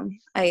 And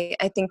I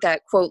think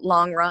that quote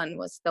long run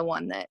was the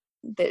one that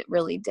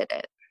really did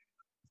it.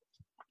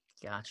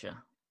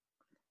 Gotcha.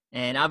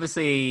 And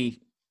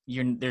obviously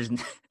there's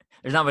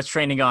there's not much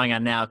training going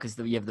on now because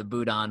you have the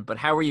boot on, but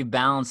how are you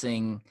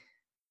balancing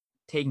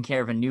taking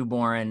care of a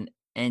newborn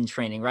and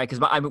training, right?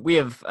 Because we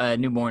have a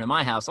newborn in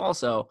my house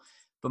also,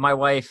 but my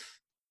wife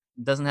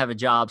doesn't have a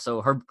job,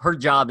 so her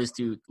job is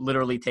to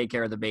literally take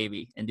care of the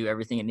baby and do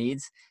everything it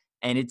needs,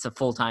 and it's a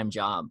full-time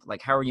job.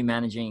 Like, how are you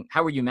managing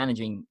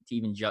to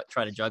even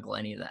try to juggle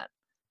any of that?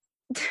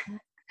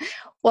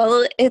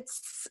 Well,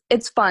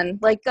 it's fun.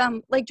 Like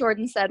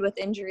Jordon said, with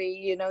injury,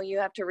 you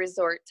have to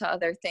resort to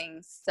other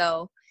things.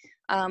 So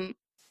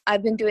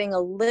I've been doing a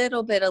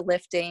little bit of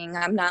lifting.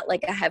 I'm not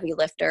like a heavy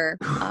lifter,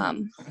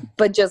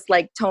 but just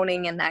like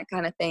toning and that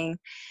kind of thing.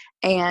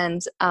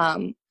 And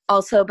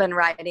also been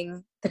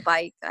riding the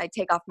bike. I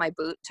take off my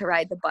boot to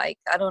ride the bike.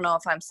 I don't know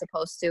if I'm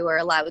supposed to or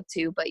allowed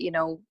to, but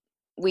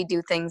we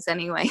do things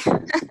anyway.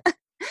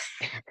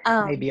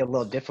 Maybe a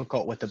little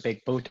difficult with a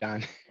big boot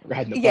on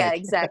riding the bike. Yeah,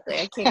 exactly.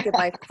 I can't get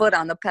my foot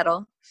on the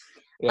pedal.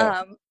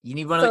 Yeah. You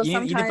need one. You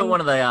need to put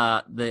one of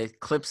the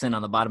clips in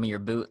on the bottom of your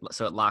boot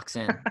so it locks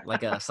in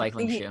like a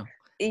cycling shoe.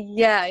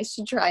 Yeah, I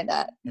should try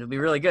that. It'll be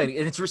really good.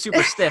 And it's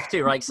super stiff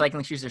too, right?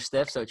 Cycling shoes are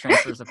stiff, so it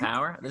transfers the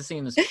power. This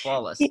seems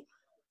flawless.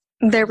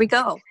 There we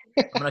go.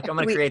 I'm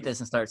gonna create this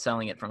and start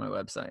selling it from my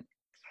website.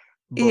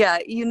 Yeah,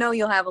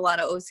 you'll have a lot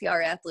of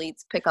OCR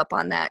athletes pick up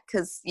on that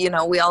because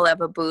we all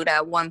have a boot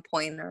at one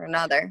point or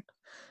another.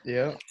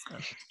 Yeah.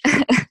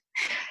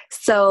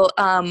 So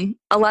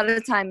a lot of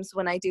the times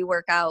when I do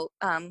work out,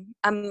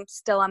 I'm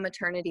still on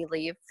maternity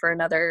leave for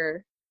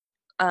another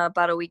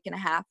about a week and a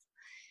half.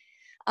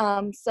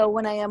 So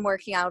when I am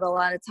working out, a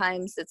lot of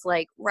times it's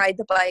like ride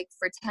the bike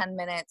for 10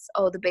 minutes.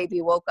 Oh, the baby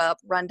woke up,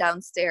 run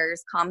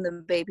downstairs, calm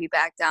the baby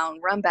back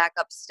down, run back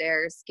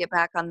upstairs, get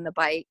back on the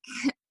bike.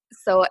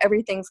 So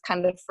everything's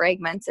kind of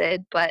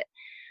fragmented, but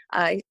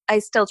I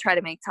still try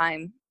to make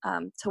time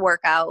to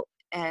work out.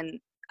 And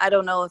I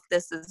don't know if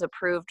this is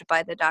approved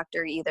by the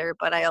doctor either,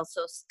 but I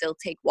also still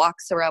take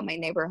walks around my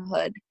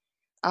neighborhood,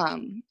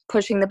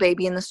 pushing the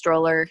baby in the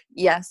stroller.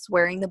 Yes,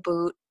 wearing the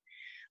boot.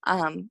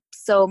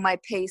 So my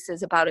pace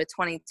is about a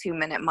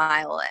 22-minute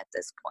mile at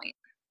this point.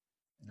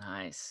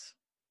 Nice.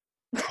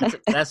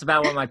 That's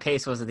about what my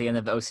pace was at the end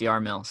of the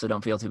OCR mill, so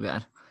don't feel too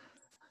bad.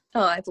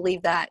 Oh, I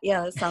believe that.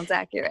 Yeah, that sounds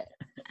accurate.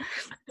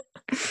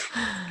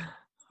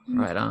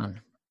 Right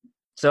on.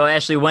 So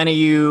Ashley, when's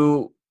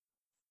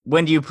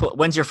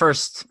your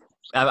first,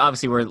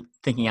 obviously we're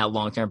thinking out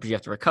long-term because you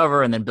have to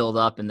recover and then build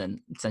up and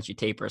then essentially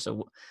taper.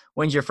 So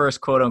when's your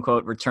first quote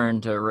unquote return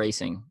to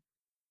racing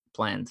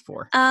planned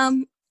for?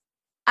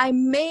 I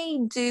may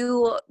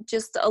do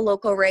just a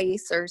local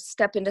race or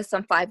step into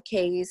some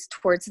 5Ks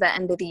towards the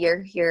end of the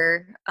year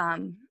here,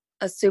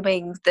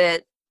 assuming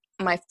that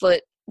my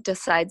foot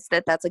decides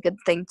that that's a good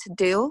thing to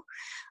do.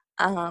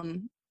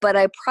 But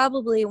I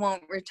probably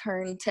won't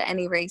return to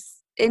any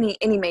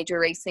major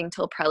racing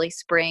till probably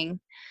spring,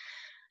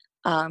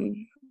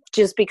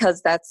 just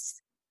because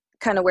that's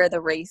kind of where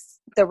the race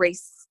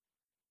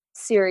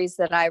series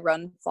that I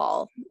run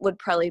fall would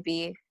probably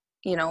be,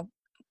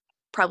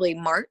 probably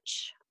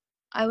March.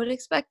 I would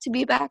expect to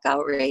be back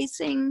out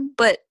racing,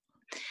 but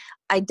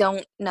I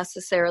don't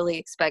necessarily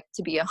expect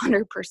to be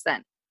 100%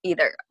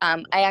 either.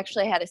 I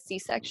actually had a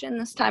C-section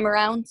this time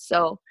around,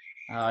 so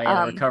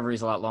the recovery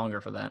is a lot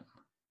longer for that.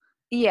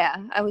 Yeah,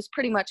 I was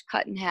pretty much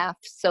cut in half.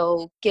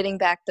 So getting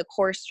back the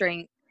core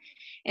strength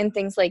and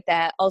things like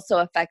that also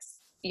affects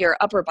your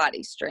upper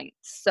body strength.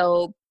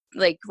 So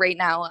like right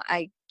now,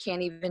 I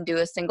can't even do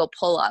a single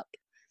pull-up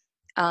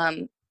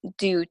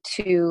due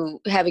to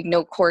having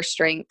no core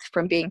strength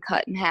from being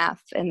cut in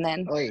half. And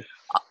then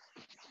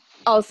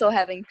also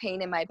having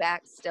pain in my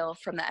back still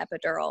from the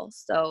epidural.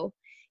 So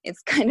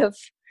it's kind of,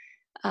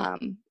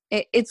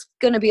 it's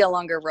going to be a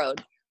longer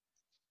road.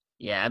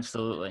 Yeah,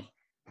 absolutely.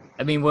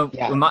 I mean, when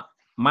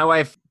my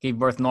wife gave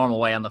birth normal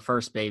way on the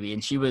first baby,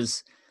 and she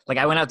was like,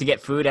 I went out to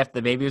get food after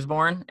the baby was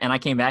born, and I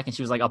came back and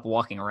she was like up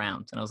walking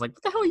around, and I was like,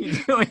 what the hell are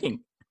you doing?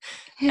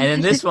 And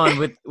then this one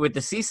with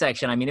the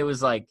C-section, I mean, it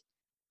was like,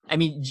 I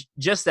mean,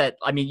 just that,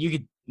 I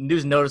mean,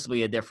 there's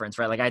noticeably a difference,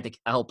 right? Like I had to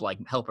help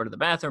her to the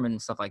bathroom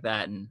and stuff like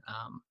that. And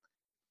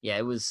yeah,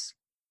 it was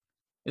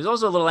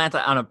also a little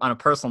on a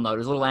personal note, it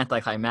was a little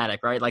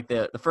anticlimactic, right? Like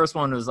the first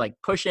one was like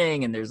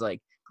pushing and there's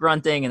like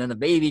grunting and then the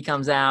baby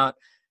comes out,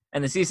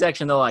 and the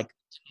C-section, they're like,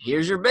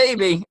 here's your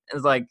baby.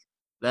 It's like,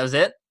 that was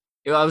it.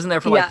 I was in there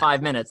for like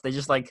 5 minutes. They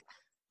just like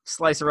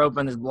slice her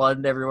open. There's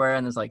blood everywhere.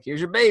 And it's like, here's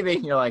your baby.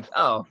 And you're like,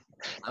 oh,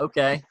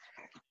 okay,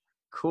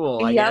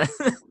 cool. I guess.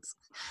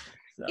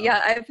 So.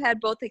 Yeah, I've had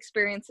both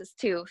experiences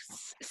too.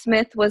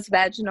 Smith was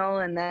vaginal,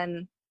 and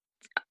then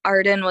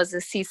Arden was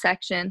a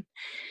C-section.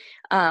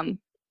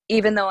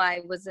 Even though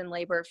I was in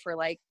labor for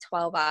like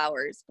 12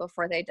 hours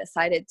before they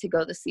decided to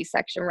go the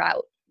C-section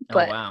route.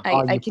 But wow.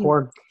 I can...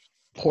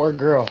 poor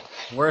girl.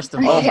 Worst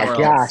of both worlds.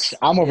 Gosh,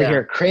 I'm over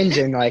here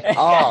cringing like,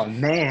 oh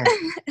man,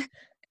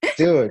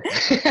 dude.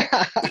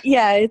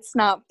 Yeah, it's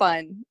not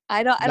fun.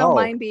 I don't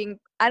mind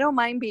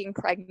being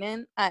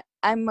pregnant.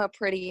 I'm a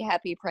pretty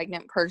happy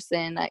pregnant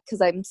person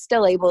because I'm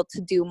still able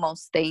to do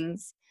most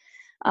things,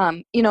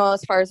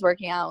 as far as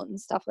working out and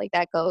stuff like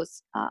that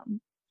goes.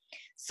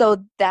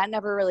 So that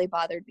never really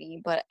bothered me.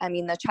 But I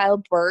mean, the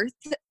childbirth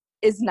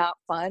is not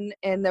fun,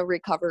 and the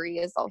recovery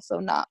is also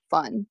not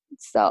fun.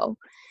 So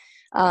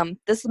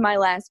this is my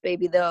last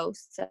baby though.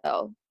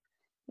 So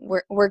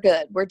we're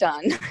good. We're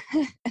done.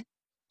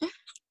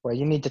 Well,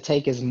 you need to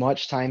take as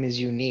much time as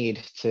you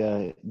need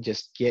to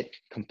just get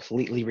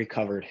completely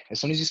recovered.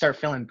 As soon as you start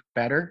feeling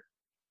better,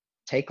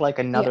 take like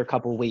Yeah, another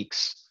couple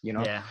weeks,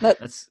 Yeah, that,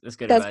 that's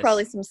good that's advice.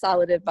 probably some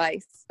solid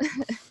advice.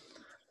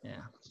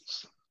 Yeah.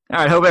 All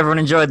right. Hope everyone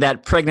enjoyed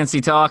that pregnancy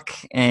talk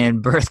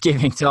and birth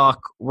giving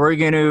talk.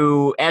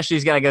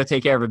 Ashley's got to go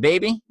take care of a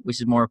baby,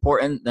 which is more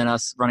important than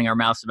us running our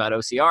mouths about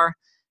OCR.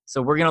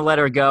 So we're going to let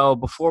her go.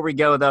 Before we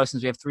go, though,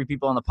 since we have 3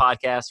 people on the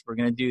podcast, we're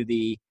going to do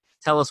the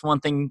tell us one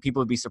thing people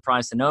would be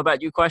surprised to know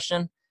about you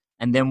question.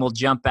 And then we'll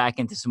jump back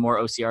into some more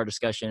OCR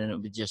discussion. And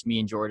it'll be just me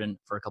and Jordon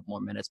for a couple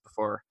more minutes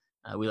before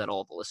we let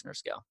all the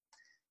listeners go.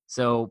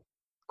 So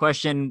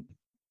question,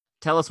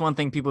 tell us one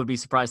thing people would be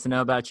surprised to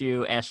know about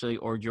you, Ashley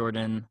or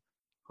Jordon.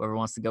 Whoever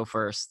wants to go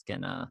first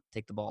can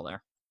take the ball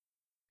there.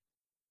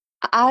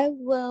 I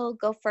will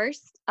go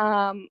first.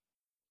 I'm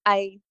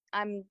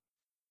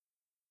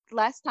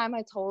last time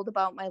I told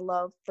about my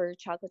love for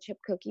chocolate chip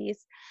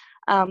cookies.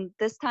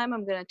 This time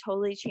I'm gonna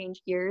totally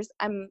change gears.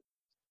 I'm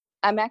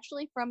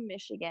actually from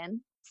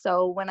Michigan,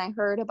 so when I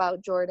heard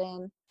about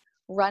Jordon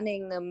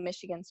running the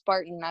Michigan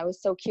Spartan, I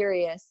was so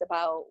curious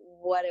about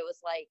what it was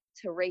like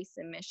to race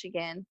in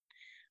Michigan.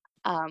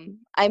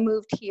 I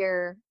moved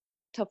here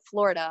to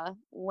Florida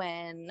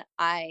when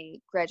I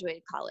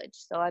graduated college,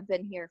 so I've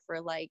been here for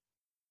like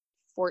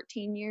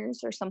 14 years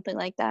or something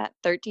like that,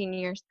 13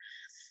 years.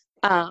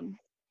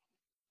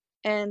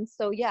 And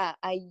so, yeah,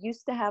 I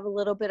used to have a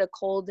little bit of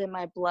cold in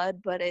my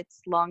blood, but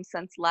it's long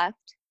since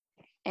left.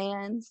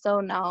 And so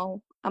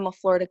now I'm a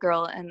Florida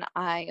girl and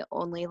I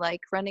only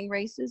like running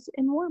races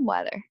in warm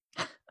weather.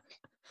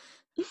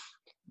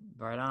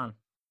 Right on.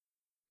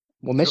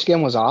 Well,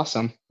 Michigan was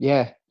awesome.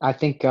 Yeah, I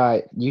think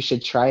you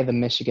should try the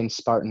Michigan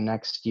Spartan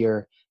next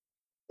year.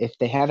 If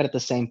they have it at the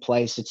same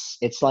place,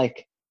 it's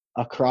like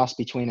a cross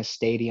between a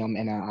stadium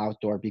and an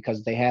outdoor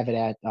because they have it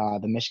at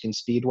the Michigan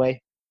Speedway,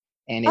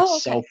 and Oh,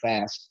 it's so okay.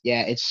 fast.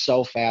 Yeah, it's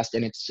so fast,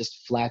 and it's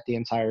just flat the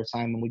entire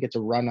time, and we get to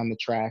run on the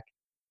track.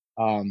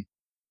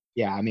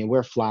 Yeah, I mean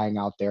we're flying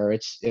out there.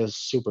 It was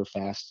super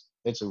fast.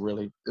 It's a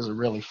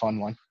really fun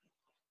one.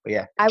 But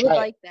yeah, I would try it.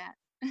 like that.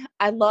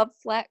 I love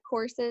flat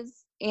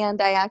courses,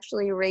 and I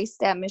actually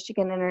raced at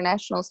Michigan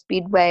International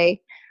Speedway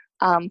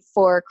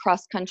for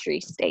cross country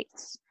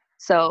states.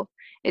 So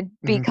it'd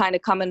be Mhm. kind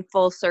of coming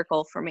full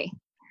circle for me.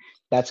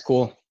 That's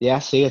cool. Yeah,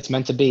 see, it's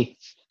meant to be.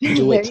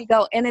 Do There it. you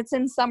go. And it's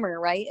in summer,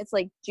 right? It's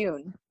like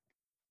June.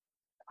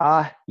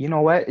 You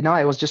know what? No,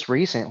 it was just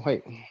recent.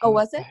 Wait. Oh,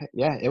 was it?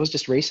 Yeah, it was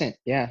just recent.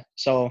 Yeah.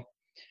 So,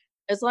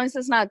 As long as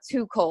it's not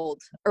too cold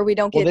or we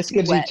don't well, get this too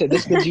gives you wet. to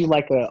this gives you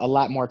like a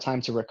lot more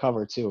time to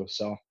recover too.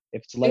 So,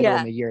 if it's later in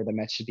Yeah, the year, then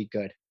that should be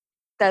good.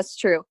 that's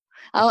true.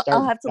 Just I'll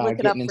start have to look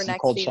it up getting in for some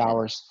next cold season.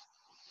 showers.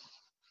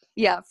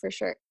 Yeah, for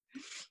sure.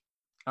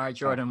 All right,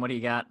 Jordon, what do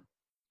you got?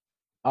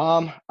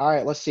 All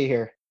right, let's see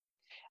here.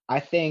 I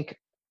think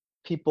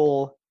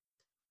people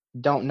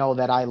don't know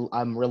that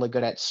I'm really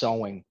good at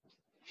sewing,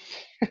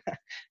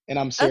 and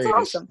I'm That's serious.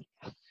 awesome.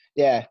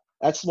 Yeah,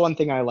 that's one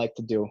thing I like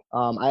to do.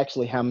 I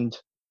actually hemmed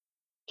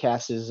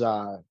Cass's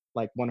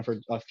like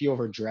a few of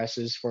her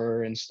dresses for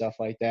her and stuff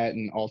like that,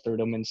 and altered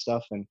them and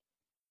stuff. And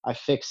I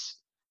fix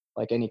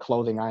like any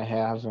clothing I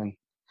have. And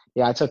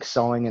yeah, I took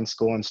sewing in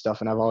school and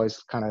stuff, and I've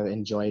always kind of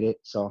enjoyed it.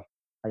 So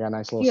I got a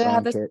nice little Do you sewing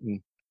have a kit.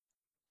 And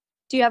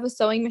Do you have a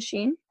sewing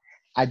machine?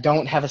 I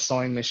don't have a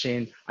sewing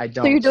machine. I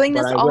So you're don't, doing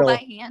but this I all by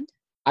will. hand?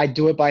 I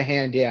do it by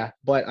hand, yeah.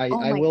 But Oh I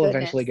my will goodness.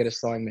 eventually get a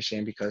sewing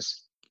machine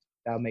because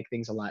that'll make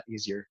things a lot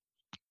easier.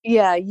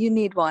 Yeah, you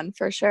need one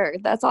for sure.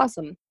 That's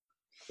awesome.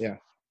 Yeah.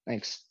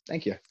 Thanks.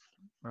 Thank you.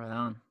 Right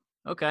on.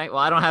 Okay. Well,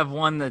 I don't have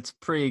one that's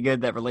pretty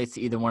good that relates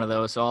to either one of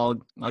those, so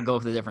I'll go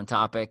with a different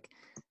topic.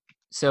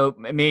 So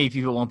maybe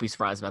people won't be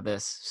surprised about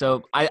this.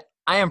 So I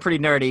am pretty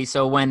nerdy.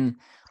 So when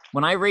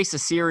I race a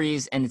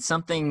series and it's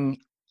something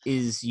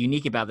is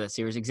unique about that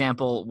series,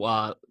 example,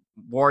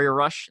 Warrior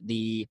Rush,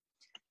 the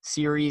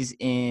series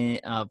in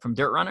from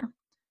Dirt Runner,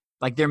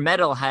 like their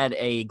medal had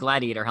a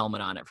gladiator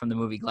helmet on it from the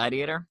movie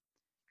Gladiator.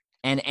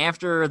 And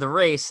after the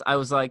race, I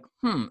was like,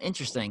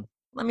 interesting.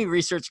 Let me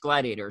research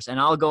gladiators. And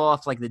I'll go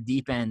off like the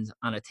deep end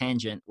on a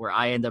tangent where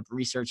I end up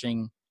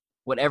researching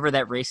whatever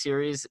that race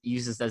series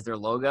uses as their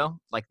logo,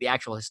 like the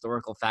actual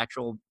historical,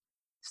 factual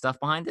stuff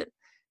behind it.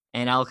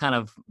 And I'll kind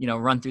of,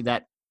 run through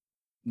that,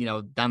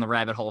 down the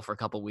rabbit hole for a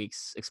couple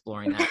weeks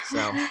exploring that.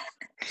 So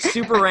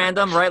super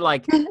random, right?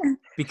 Like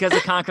because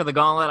of Conquer the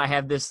Gauntlet, I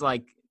have this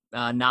like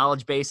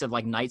knowledge base of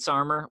like knight's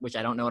armor, which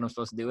I don't know what I'm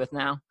supposed to do with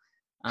now.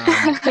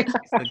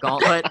 The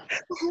gauntlet.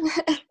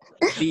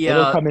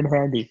 It'll come in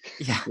handy.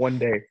 Yeah. One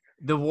day.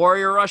 The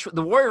Warrior Rush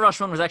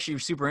one was actually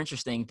super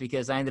interesting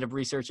because I ended up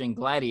researching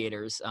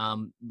gladiators.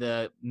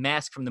 The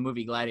mask from the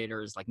movie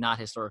Gladiator is like not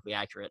historically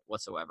accurate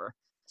whatsoever.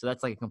 So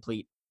that's like a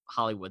complete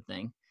Hollywood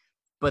thing.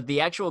 But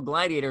the actual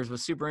gladiators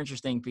was super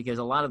interesting because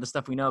a lot of the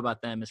stuff we know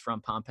about them is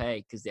from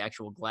Pompeii because the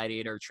actual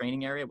gladiator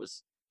training area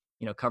was,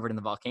 covered in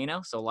the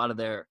volcano. So a lot of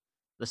the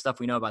stuff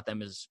we know about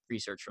them is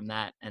research from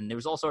that. And there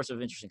was all sorts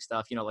of interesting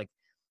stuff, like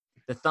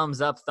the thumbs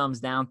up, thumbs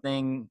down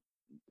thing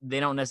they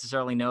don't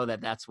necessarily know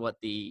that that's what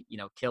the,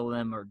 kill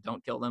them or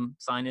don't kill them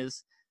sign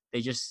is.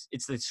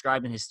 It's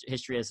described in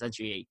history as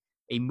essentially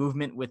a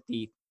movement with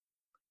the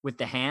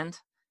hand,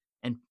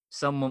 and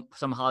some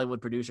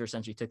Hollywood producer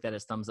essentially took that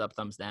as thumbs up,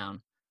 thumbs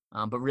down.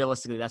 But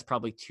realistically, that's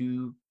probably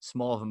too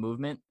small of a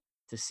movement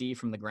to see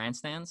from the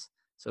grandstands.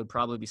 So it'd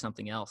probably be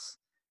something else.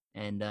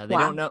 And they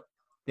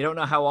don't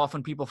know how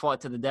often people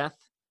fought to the death.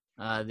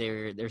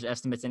 There's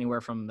estimates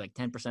anywhere from like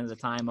 10% of the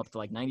time up to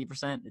like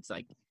 90%. It's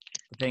like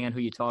depending on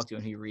who you talk to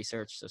and who you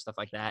research, so stuff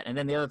like that. And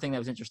then the other thing that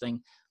was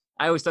interesting,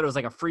 I always thought it was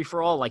like a free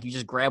for all, like you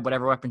just grab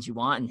whatever weapons you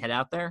want and head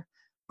out there.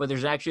 But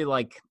there's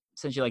actually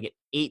essentially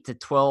 8 to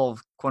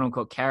 12 quote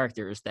unquote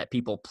characters that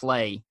people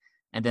play,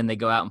 and then they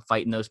go out and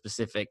fight in those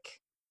specific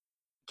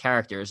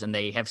characters, and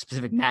they have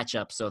specific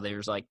matchups. So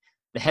there's like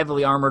the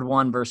heavily armored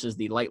one versus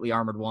the lightly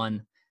armored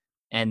one,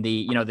 and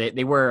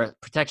they wear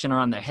protection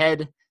around their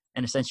head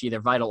and essentially their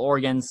vital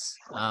organs,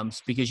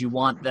 because you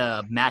want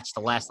the match to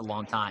last a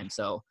long time.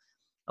 So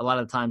a lot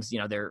of the times,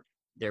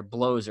 their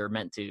blows are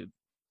meant to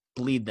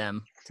bleed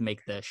them to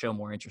make the show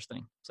more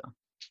interesting. So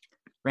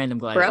random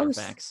gladiator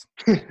facts.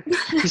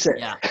 He said,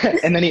 yeah.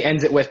 And then he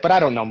ends it with, "But I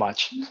don't know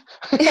much."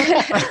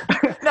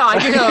 No, I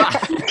do know.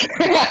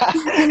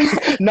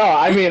 No,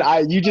 I mean,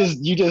 you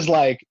just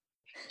like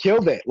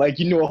killed it. Like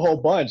you knew a whole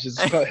bunch.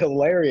 It's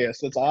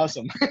hilarious. It's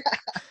awesome.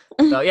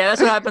 So yeah, that's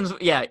what happens.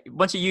 Yeah, a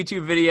bunch of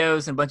YouTube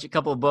videos and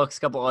couple of books,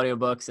 couple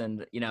audiobooks,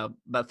 and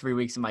about 3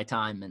 weeks of my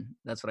time, and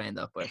that's what I end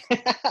up with.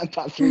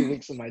 About 3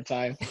 weeks of my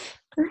time.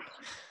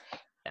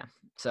 Yeah.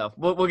 So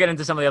we'll get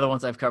into some of the other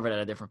ones I've covered at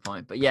a different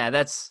point. But yeah,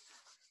 that's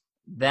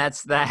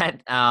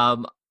that.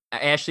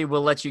 Ashley,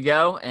 we'll let you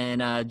go,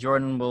 and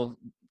Jordan will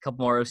a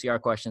couple more OCR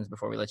questions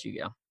before we let you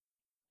go.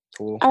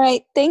 Cool. All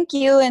right. Thank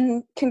you.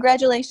 And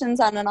congratulations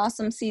on an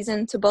awesome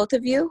season to both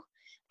of you.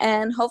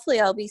 And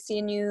hopefully I'll be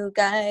seeing you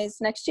guys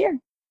next year.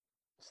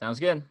 Sounds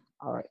good.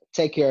 All right.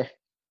 Take care.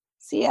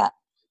 See ya.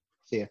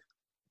 See ya.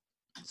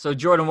 So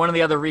Jordan, one of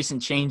the other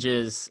recent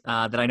changes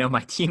that I know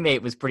my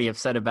teammate was pretty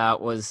upset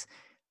about was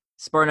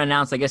Spartan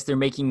announced, I guess they're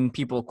making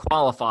people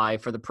qualify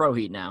for the Pro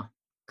Heat now,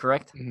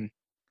 correct? Mm-hmm.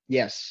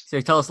 Yes.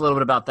 So tell us a little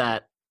bit about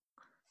that.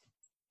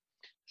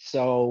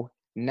 So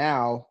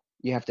now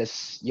you have to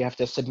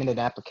submit an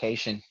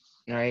application,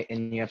 right?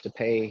 And you have to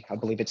pay, I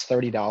believe it's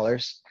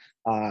 $30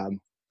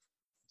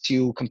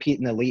 to compete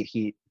in the elite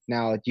heat.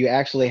 Now you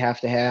actually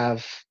have to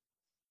have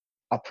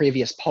a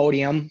previous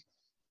podium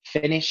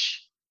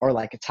finish or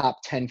like a top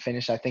 10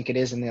 finish, I think it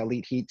is, in the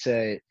elite heat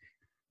to,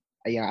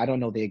 I don't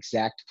know the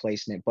exact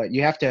placement, but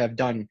you have to have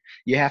done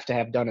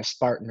a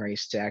Spartan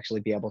race to actually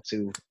be able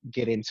to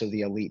get into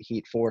the elite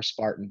heat for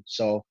Spartan.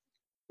 So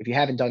if you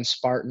haven't done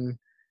Spartan,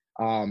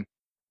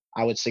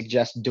 I would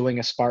suggest doing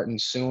a Spartan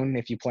soon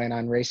if you plan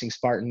on racing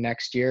Spartan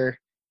next year,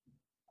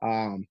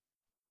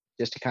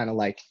 just to kind of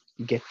like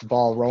get the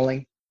ball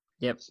rolling.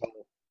 Yep. So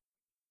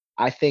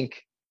I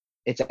think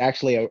it's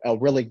actually a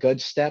really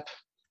good step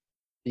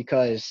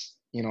because,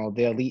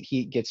 the elite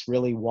heat gets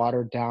really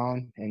watered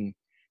down, and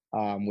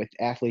with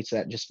athletes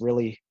that just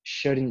really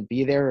shouldn't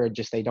be there, or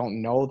just they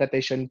don't know that they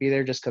shouldn't be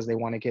there just because they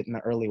want to get in the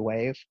early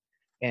wave.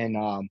 And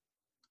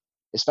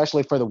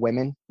especially for the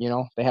women,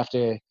 they have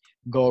to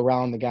go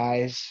around the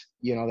guys,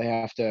 they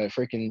have to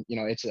freaking,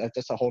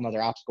 it's a whole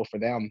nother obstacle for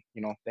them.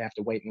 They have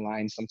to wait in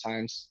line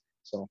sometimes.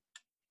 So,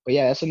 but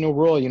yeah, that's a new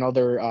rule.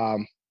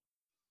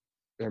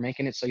 They're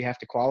making it so you have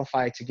to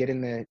qualify to get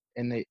in the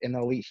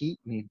elite heat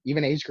and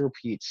even age group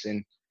heats.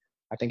 And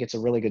I think it's a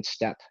really good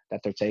step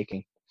that they're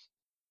taking.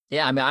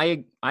 Yeah, I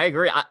mean, I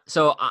agree.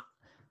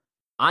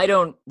 I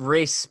don't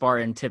race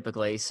Spartan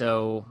typically,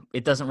 so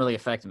it doesn't really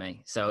affect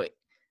me. So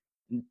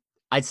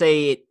I'd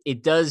say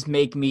it does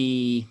make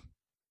me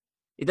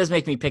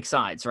pick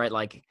sides, right?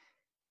 Like,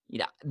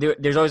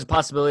 there's always a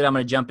possibility I'm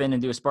going to jump in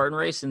and do a Spartan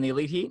race in the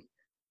elite heat.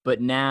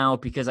 But now,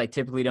 because I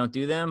typically don't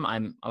do them,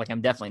 I'm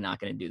definitely not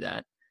going to do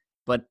that.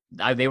 But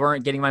they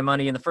weren't getting my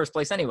money in the first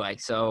place anyway.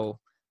 So,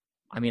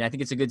 I mean, I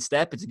think it's a good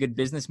step. It's a good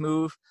business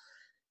move.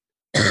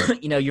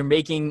 You're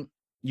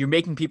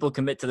making people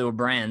commit to their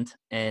brand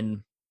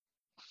and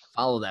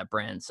follow that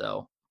brand.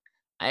 So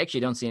I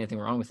actually don't see anything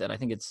wrong with it. I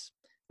think it's,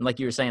 like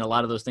you were saying, a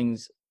lot of those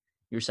things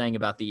you were saying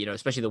about the,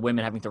 especially the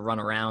women having to run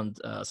around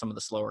some of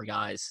the slower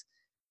guys,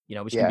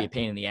 which can be a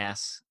pain in the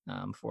ass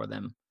for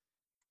them.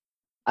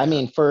 I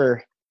mean,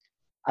 for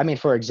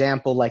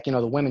example, like,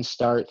 the women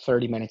start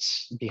 30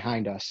 minutes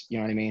behind us, you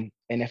know what I mean?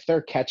 And if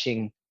they're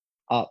catching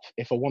up,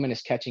 if a woman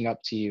is catching up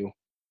to you,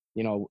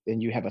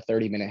 and you have a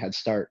 30-minute head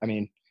start, I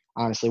mean,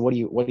 honestly, what are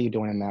you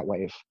doing in that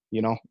wave,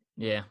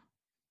 Yeah.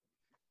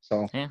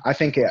 So yeah. I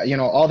think,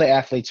 all the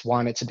athletes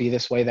want it to be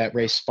this way that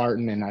race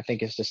Spartan, and I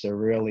think it's just a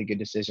really good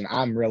decision.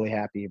 I'm really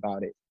happy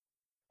about it.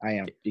 I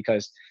am,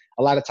 because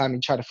a lot of time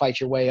you try to fight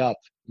your way up,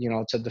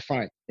 to the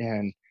front,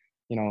 and,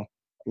 a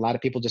lot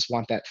of people just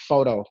want that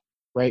photo,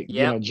 right?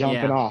 Yep.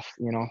 Jumping off,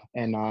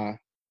 and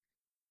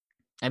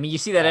I mean, you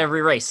see that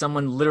every race.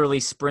 Someone literally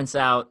sprints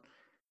out,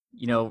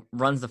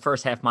 runs the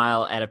first half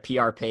mile at a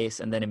PR pace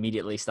and then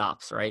immediately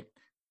stops, right?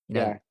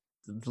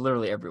 It's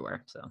literally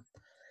everywhere. So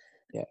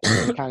Yeah,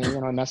 it kind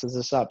of, messes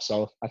this up.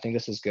 So I think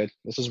this is good.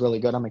 This is really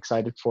good. I'm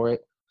excited for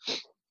it.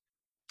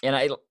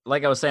 And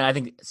like I was saying, I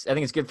think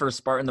it's good for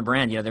Spartan, the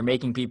brand. They're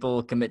making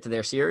people commit to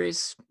their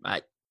series.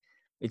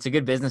 It's a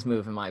good business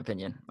move, in my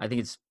opinion. I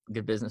think it's a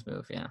good business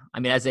move. Yeah. I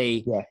mean,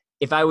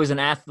 if I was an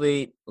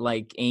athlete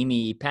like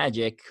Amy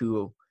Pagic,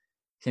 who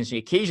essentially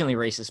occasionally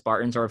races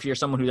Spartans, or if you're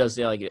someone who does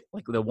like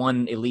the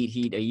one elite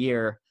heat a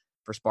year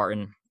for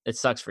Spartan, it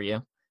sucks for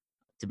you,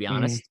 to be Mm-hmm.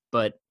 honest.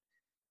 But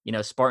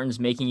Spartan's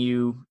making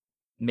you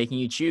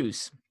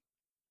choose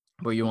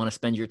where you want to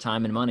spend your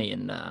time and money,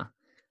 and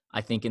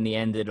I think in the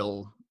end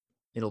it'll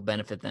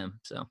benefit them.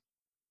 So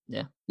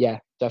Yeah,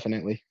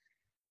 definitely.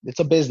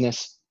 It's a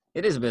business.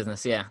 it is a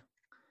business, yeah,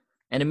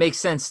 and it makes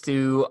sense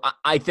to.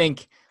 I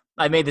think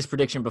I made this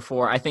prediction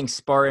before. I think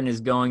Spartan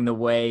is going the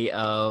way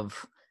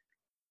of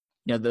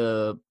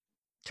the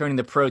turning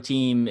the pro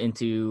team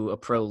into a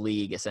pro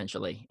league,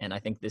 essentially, and I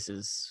think this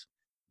is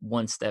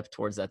one step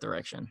towards that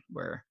direction.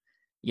 Where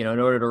in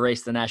order to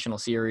race the national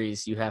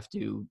series, you have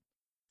to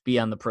be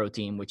on the pro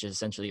team, which is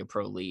essentially a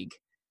pro league.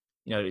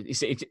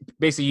 It's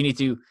basically you need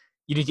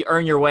to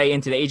earn your way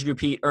into the age group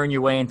heat, earn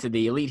your way into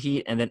the elite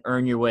heat, and then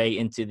earn your way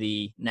into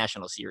the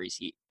national series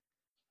heat.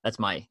 That's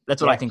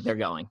what I think they're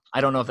going.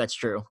 I don't know if that's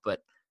true, but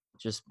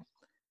just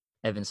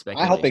Evan's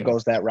speculation. I hope it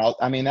goes that route.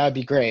 I mean, that would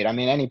be great. I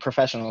mean, any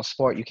professional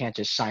sport, you can't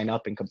just sign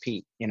up and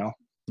compete, Yep.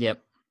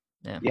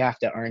 Yeah. You have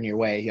to earn your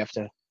way. You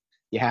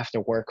have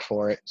to work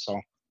for it. So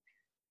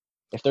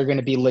if they're going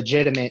to be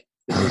legitimate,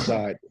 this is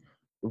a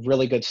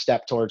really good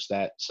step towards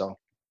that. So.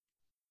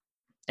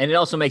 And it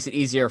also makes it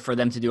easier for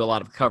them to do a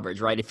lot of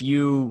coverage, right? If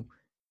you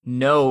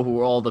know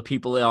who all the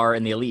people are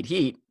in the elite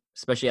heat,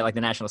 especially at like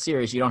the national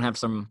series, you don't have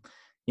some,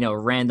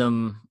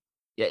 random.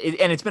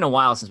 And it's been a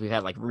while since we've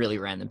had like really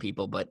random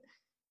people, but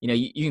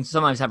you can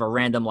sometimes have a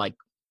random like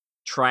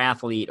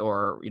triathlete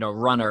or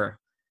runner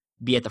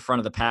be at the front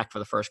of the pack for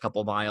the first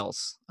couple of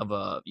miles of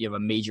a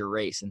major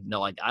race, and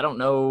like, I don't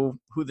know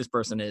who this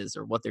person is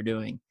or what they're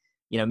doing.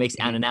 It makes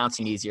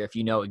announcing easier if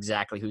you know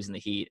exactly who's in the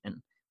heat and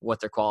what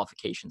their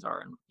qualifications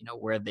are and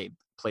where they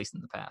placed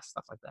in the past,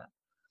 stuff like that.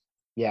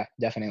 Yeah,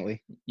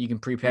 definitely. You can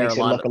prepare Makes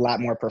it look a lot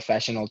more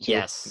professional too.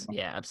 Yes,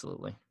 yeah,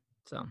 absolutely.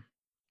 So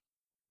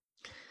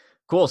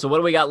cool. So what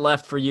do we got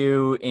left for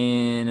you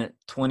in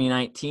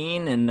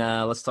 2019? And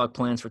let's talk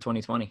plans for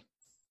 2020.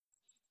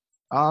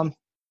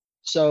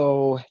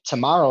 So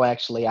tomorrow,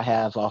 actually, I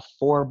have a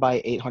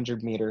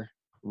 4x800 meter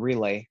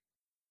relay,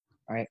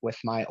 right, with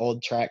my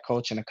old track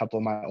coach and a couple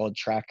of my old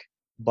track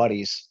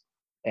buddies.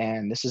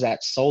 And this is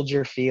at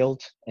Soldier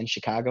Field in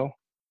Chicago.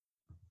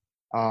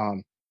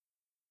 I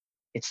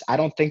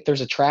don't think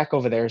there's a track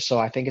over there, so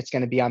I think it's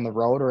going to be on the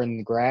road or in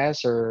the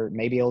grass, or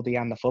maybe it'll be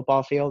on the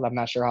football field. I'm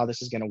not sure how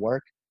this is going to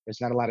work. There's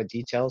not a lot of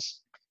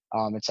details.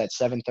 It's at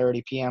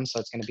 7:30 p.m., so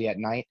it's going to be at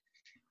night.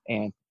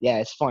 And yeah,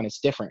 it's fun. It's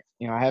different.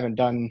 I haven't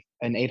done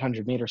an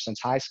 800 meter since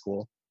high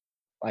school,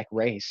 like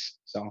race.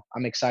 So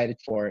I'm excited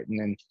for it. And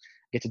then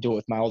get to do it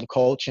with my old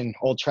coach and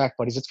old track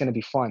buddies. It's going to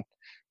be fun.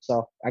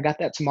 So I got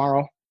that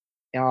tomorrow.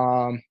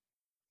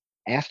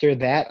 After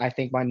that, I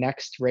think my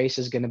next race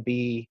is going to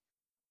be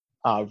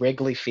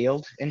Wrigley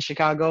Field in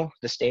Chicago,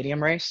 the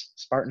stadium race.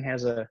 Spartan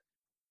has a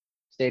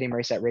stadium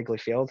race at Wrigley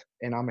Field,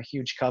 and I'm a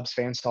huge Cubs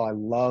fan, so I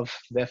love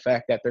the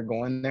fact that they're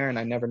going there, and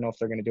I never know if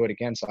they're going to do it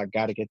again, so I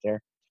got to get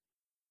there.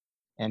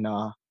 And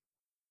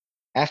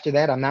after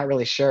that, I'm not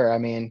really sure. I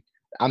mean,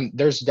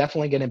 there's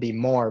definitely going to be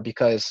more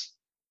because,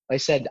 like I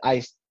said,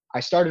 I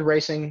started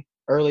racing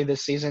early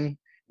this season.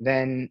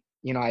 Then,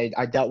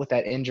 I dealt with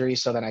that injury,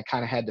 so then I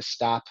kind of had to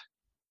stop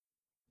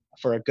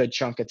for a good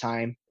chunk of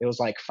time. It was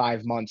like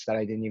 5 months that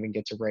I didn't even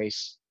get to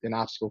race an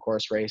obstacle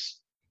course race.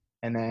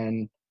 And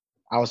then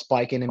I was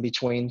biking in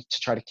between to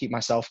try to keep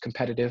myself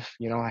competitive.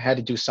 I had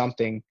to do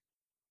something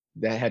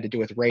that had to do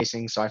with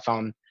racing, so I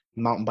found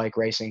mountain bike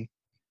racing.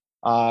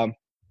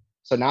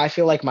 So now I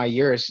feel like my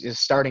year is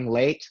starting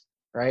late,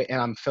 right? And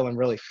I'm feeling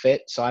really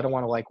fit, so I don't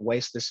want to like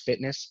waste this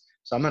fitness.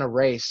 So I'm going to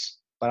race,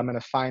 but I'm going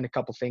to find a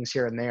couple things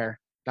here and there.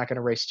 Not going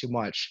to race too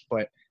much,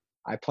 but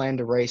I plan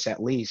to race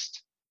at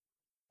least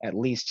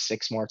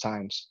 6 more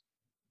times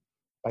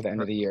by the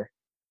end of the year.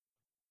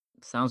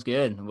 Sounds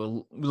good.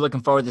 We're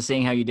looking forward to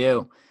seeing how you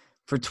do.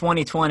 For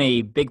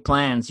 2020, big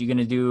plans. You going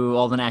to do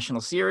all the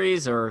national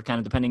series, or kind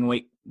of depending,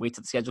 wait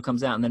till the schedule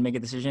comes out and then make a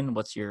decision?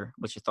 What's your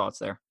thoughts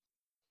there?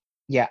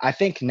 Yeah, I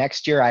think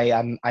next year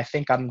I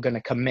think I'm going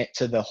to commit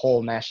to the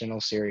whole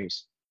national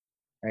series.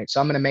 Right? So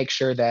I'm going to make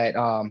sure that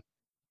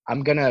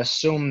I'm going to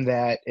assume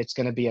that it's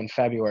going to be in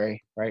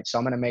February, right? So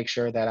I'm going to make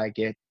sure that I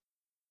get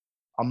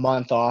a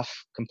month off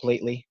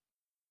completely,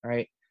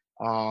 right?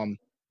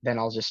 Then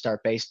I'll just start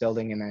base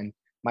building, and then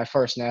my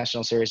first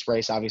national series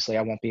race, obviously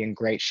I won't be in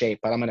great shape,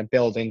 but I'm going to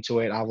build into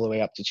it all the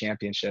way up to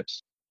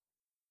championships.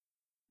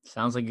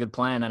 Sounds like a good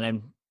plan. And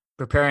I'm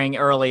preparing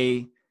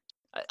early.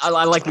 I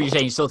like what you're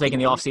saying. You're still taking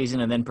the off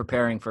season and then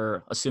preparing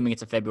for, assuming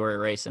it's a February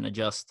race, and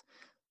adjust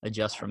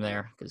from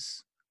there,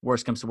 because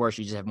worst comes to worst,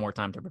 you just have more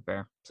time to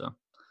prepare. So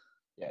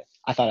yeah,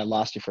 I thought I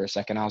lost you for a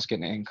second. I was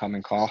getting an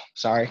incoming call.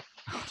 Sorry.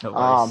 No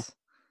worries.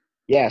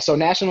 Yeah, so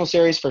national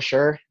series for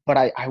sure. But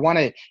I want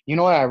to, you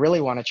know what I really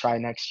want to try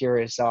next year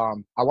is I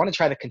want to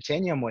try the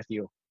continuum with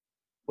you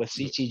with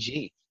Y-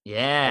 CTG. I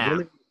Yeah.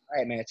 really want to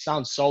try it, man. It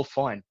sounds so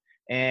fun,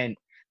 and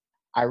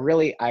I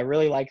really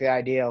like the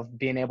idea of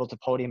being able to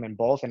podium in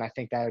both, and I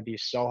think that would be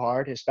so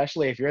hard,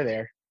 especially if you're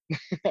there.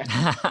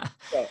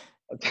 So,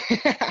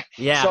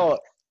 Yeah. so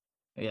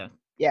Yeah.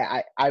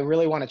 yeah, I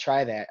really want to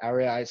try that. I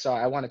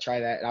want to try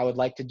that. I would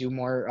like to do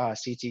more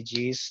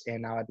CTGs,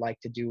 and I would like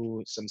to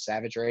do some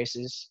Savage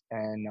races,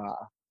 and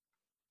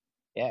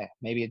yeah,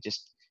 maybe it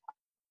just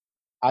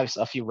I have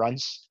a few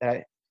runs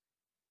that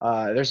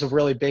there's a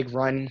really big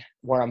run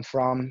where I'm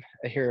from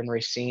here in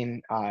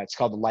Racine. It's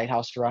called the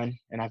Lighthouse Run,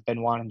 and I've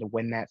been wanting to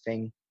win that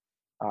thing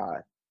uh,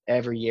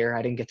 every year.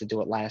 I didn't get to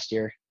do it last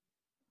year,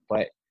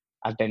 but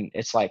I've been.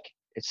 It's like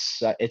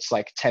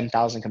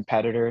 10,000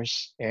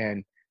 competitors,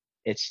 and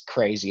it's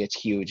crazy. It's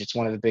huge. It's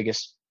one of the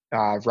biggest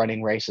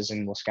running races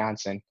in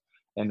Wisconsin,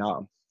 and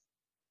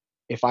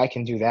if I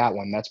can do that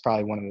one, that's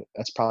probably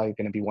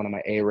going to be one of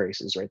my A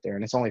races right there.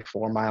 And it's only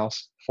 4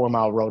 miles, 4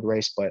 mile road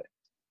race, but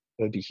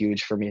it would be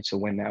huge for me to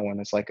win that one.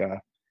 It's like a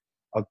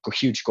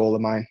huge goal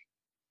of mine.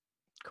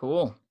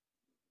 Cool.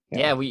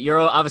 Yeah. Yeah, you're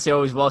obviously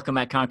always welcome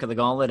at Conquer the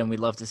Gauntlet, and we'd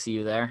love to see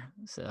you there.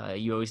 So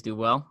you always do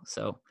well.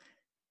 So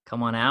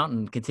come on out.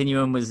 And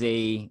Continuum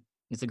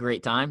it's a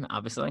great time.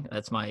 Obviously,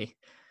 it's my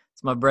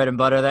bread and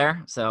butter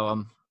there. So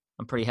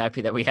I'm pretty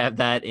happy that we have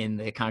that in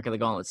the Conquer the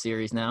Gauntlet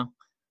series now.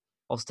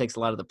 Also takes a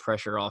lot of the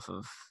pressure off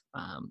of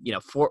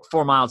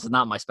 4 miles is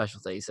not my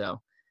specialty. So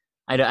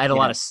I had a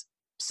lot Yeah. of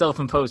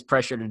self-imposed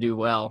pressure to do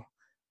well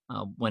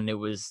when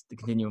the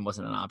Continuum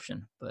wasn't an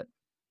option. But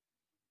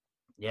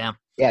yeah.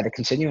 Yeah. The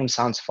continuum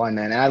sounds fun,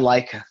 man. And I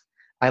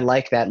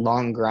like that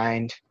long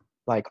grind,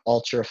 like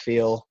ultra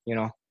feel,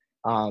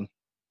 um,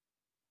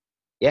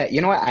 yeah,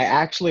 you know what? I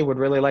actually would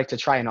really like to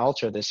try an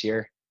ultra this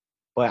year,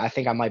 but I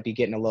think I might be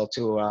getting a little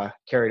too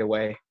carried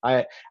away.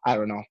 I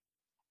don't know.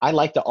 I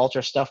like the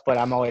ultra stuff, but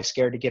I'm always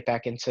scared to get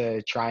back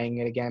into trying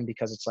it again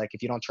because it's like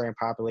if you don't train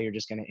properly, you're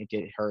just gonna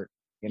get hurt,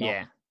 you know?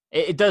 Yeah.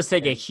 It does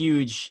take a And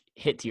huge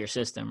hit to your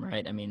system,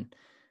 right? I mean,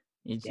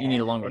 you need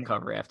yeah, a long and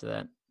recovery after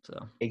that.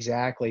 So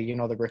exactly.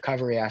 The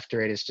recovery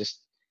after it is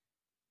just.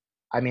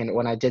 I mean,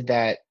 when I did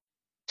that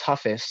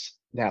toughest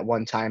that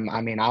one time,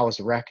 I mean, I was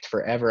wrecked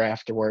forever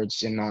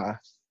afterwards, and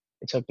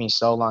it took me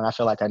so long. I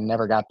feel like I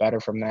never got better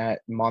from that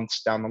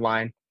months down the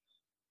line.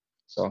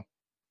 So,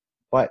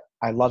 but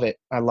I love it.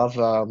 I love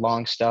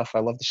long stuff. I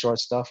love the short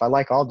stuff. I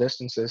like all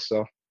distances.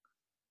 So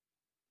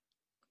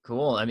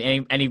cool. I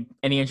mean,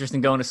 any interest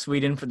in going to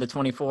Sweden for the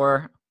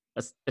 24?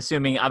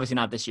 Assuming obviously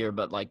not this year,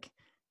 but like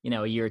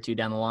a year or two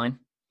down the line.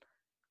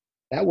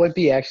 that would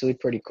be actually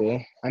pretty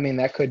cool. I mean,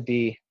 that could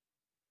be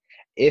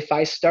if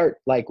I start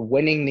like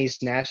winning these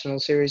national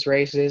series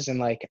races and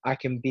like I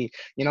can be,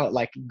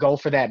 like go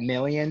for that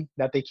million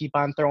that they keep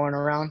on throwing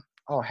around.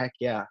 Oh heck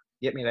yeah,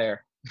 get me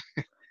there.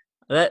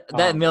 That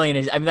Um, million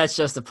is. I mean, that's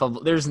just a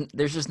public. There's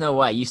just no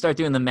way. You start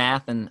doing the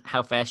math and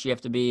how fast you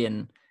have to be,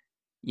 and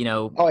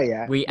oh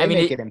yeah, we. I they mean,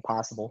 make it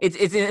impossible.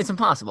 it's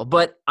impossible.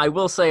 But I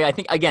will say, I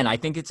think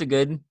it's a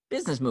good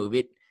business move.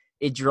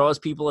 It draws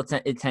people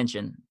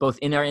attention both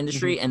in our Hmm.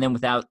 industry and then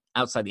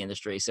outside the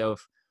industry. So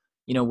if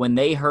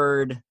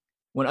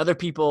when other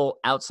people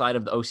outside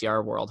of the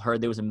OCR world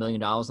heard there was $1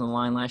 million on the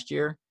line last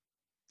year,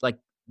 like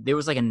there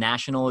was like a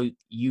national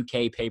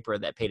UK paper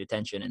that paid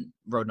attention and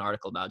wrote an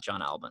article about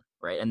John Albon,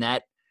 right? And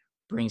that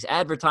brings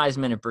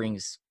advertisement, it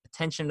brings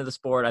attention to the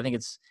sport. I think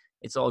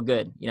it's all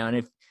good,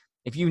 and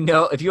if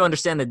you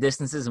understand the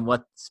distances and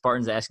what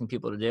Spartan's asking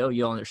people to do,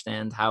 you'll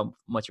understand how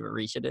much of a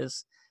reach it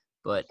is.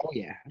 But Oh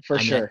yeah, for I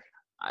mean, sure.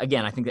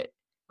 again, I think that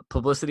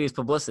publicity is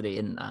publicity,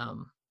 and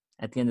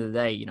at the end of the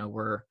day,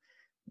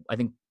 I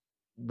think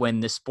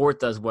when the sport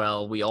does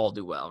well, we all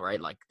do well,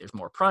 right? Like there's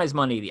more prize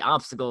money, the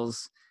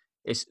obstacles.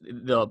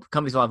 The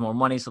companies will have more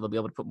money, so they'll be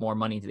able to put more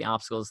money into the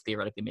obstacles,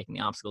 theoretically making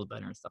the obstacles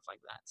better and stuff like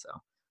that. So,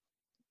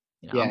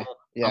 Yeah, I'm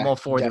yeah, all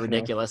for definitely.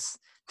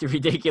 the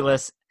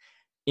ridiculous,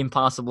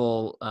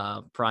 impossible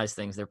prize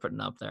things they're putting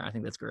up there. I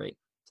think that's great.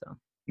 So,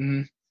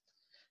 Hmm.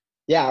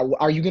 Yeah,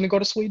 are you gonna go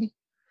to Sweden?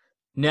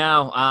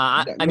 no,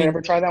 You gonna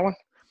ever try that one?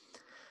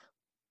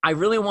 I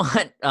really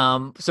want.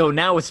 So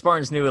now with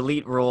Spartan's new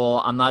elite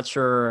rule, I'm not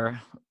sure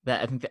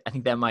that I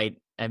think that might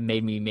have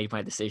made me make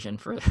my decision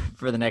for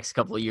for the next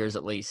couple of years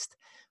at least.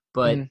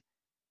 But Hmm.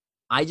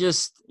 I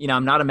just,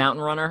 I'm not a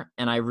mountain runner,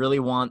 and I really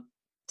want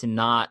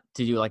to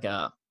do like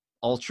a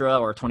ultra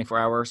or a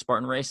 24-hour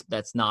Spartan race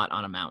that's not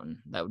on a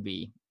mountain. That would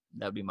be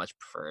much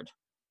preferred.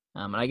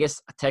 And I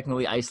guess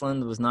technically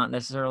Iceland was not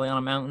necessarily on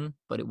a mountain,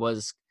 but it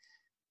was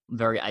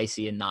very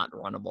icy and not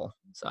runnable.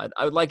 So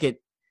I would like it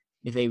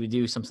if they would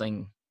do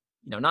something,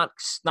 not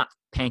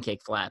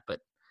pancake flat,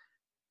 but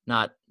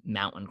not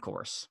mountain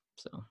course.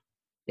 So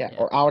Yeah, yeah,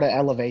 or out of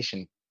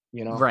elevation.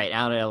 You know, right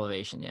out of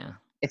elevation. Yeah,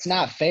 it's so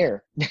not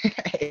fair.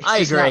 It's I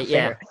just agree. not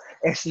Yeah, fair.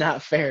 It's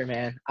not fair,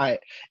 man.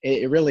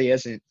 It really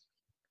isn't.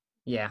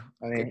 yeah.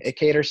 I mean, it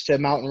caters to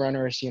mountain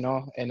runners,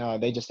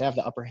 and they just have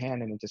the upper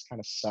hand, and it just kind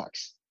of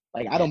sucks.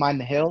 Like I Yeah. don't mind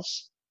the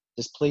hills,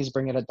 just please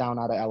bring it down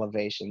out of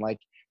elevation. Like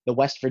the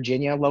West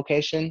Virginia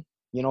location,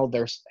 you know,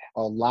 there's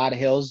a lot of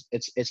hills.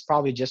 It's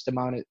probably just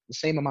the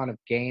same amount of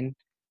gain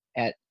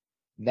at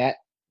that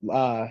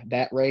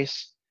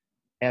race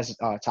as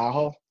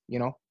Tahoe, you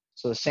know,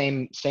 so the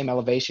same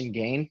elevation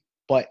gain,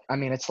 but I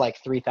mean it's like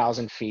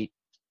 3,000 feet,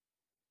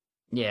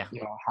 Yeah.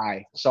 you know,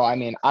 high. So I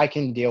mean I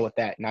can deal with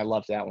that, and I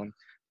love that one.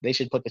 They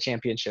should put the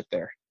championship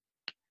there.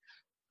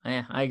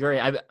 Yeah, I agree.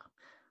 I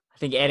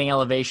think adding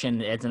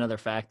elevation adds another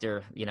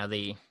factor. You know,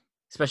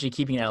 especially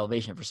keeping that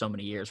elevation for so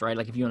many years, right?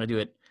 Like if you want to do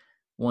it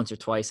once or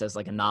twice as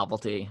like a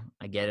novelty,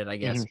 I get it, I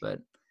guess. But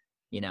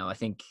you know, I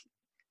think,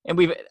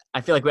 and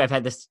I feel like we've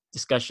had this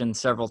discussion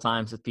several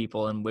times with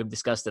people, and we've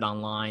discussed it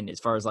online as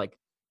far as like,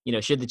 you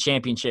know, should the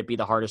championship be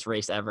the hardest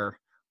race ever?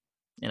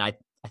 And I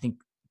think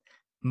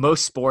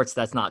most sports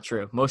that's not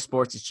true. Most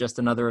sports it's just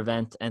another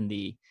event, and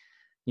the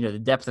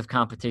depth of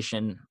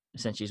competition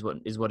essentially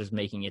is what is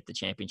making it the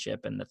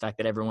championship, and the fact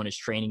that everyone is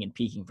training and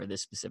peaking for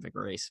this specific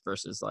race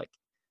versus like,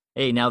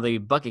 hey, now the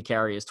bucket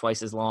carry is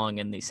twice as long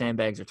and the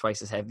sandbags are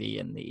twice as heavy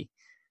and the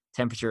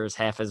temperature is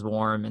half as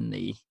warm and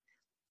the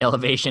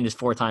elevation is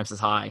 4 times as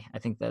high. I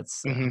think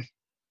that's,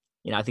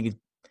 I think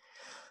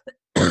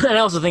and I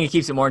also think it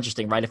keeps it more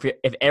interesting, right?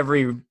 If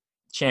every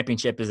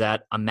championship is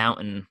at a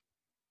mountain,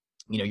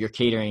 you know, you're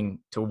catering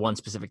to one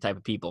specific type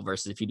of people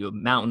versus if you do a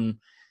mountain,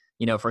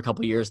 you know, for a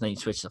couple of years, and then you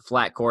switch to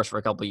flat course for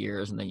a couple of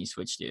years, and then you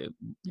switch to,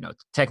 you know,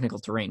 technical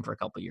terrain for a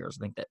couple of years.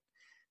 I think that,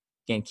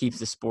 again, keeps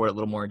the sport a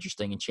little more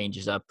interesting and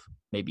changes up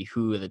maybe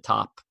who are the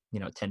top,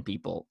 10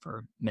 people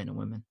for men and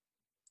women.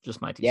 Just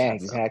my 2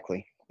 cents.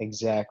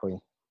 Exactly.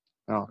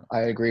 No, I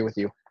agree with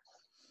you.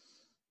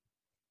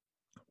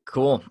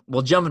 Cool.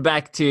 Well, jumping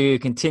back to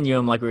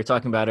Continuum, like we were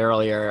talking about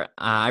earlier,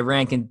 I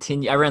ran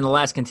the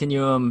last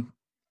Continuum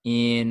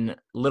in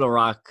Little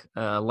Rock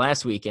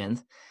last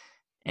weekend.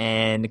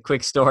 And a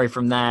quick story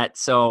from that.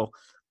 So,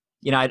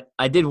 you know,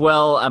 I did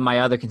well on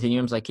my other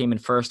continuums. I came in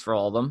first for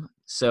all of them.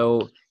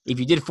 So if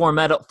you did 4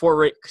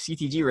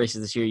 CTG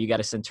races this year, you got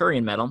a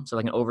Centurion medal, so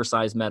like an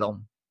oversized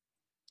medal.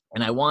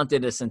 And I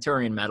wanted a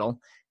Centurion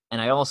medal.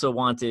 And I also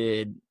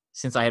wanted,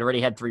 since I had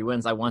already had 3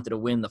 wins, I wanted to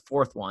win the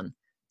 4th one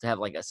to have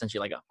like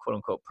essentially like a quote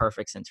unquote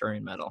perfect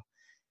Centurion medal.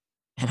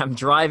 And I'm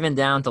driving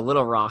down to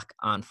Little Rock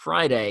on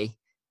Friday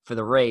for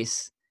the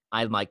race.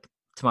 I'm like,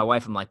 to my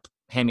wife, I'm like,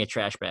 hand me a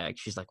trash bag.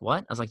 She's like,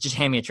 what? I was like, just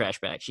hand me a trash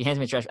bag. She hands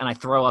me a trash, and I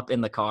throw up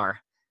in the car.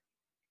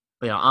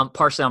 You know, I'm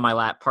partially on my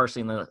lap, partially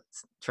in the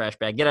trash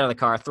bag. Get out of the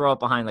car, throw up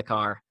behind the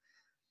car.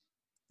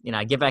 You know,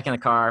 I get back in the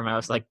car, and I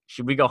was like,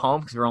 should we go home?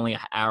 Because we're only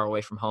an hour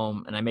away from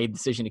home. And I made the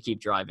decision to keep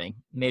driving.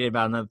 Made it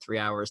about another 3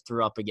 hours,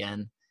 threw up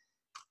again.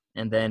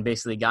 And then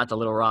basically got to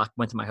Little Rock,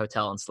 went to my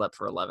hotel, and slept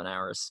for 11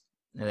 hours.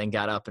 And then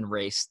got up and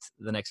raced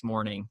the next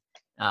morning.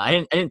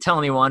 I didn't tell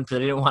anyone because I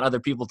didn't want other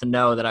people to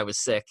know that I was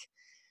sick.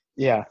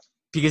 Yeah.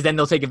 Because then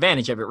they'll take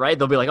advantage of it, right?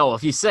 They'll be like, oh, well,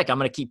 if he's sick, I'm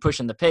going to keep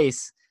pushing the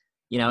pace,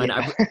 you know, and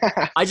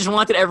I just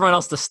wanted everyone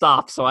else to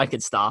stop so I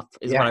could stop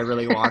is what I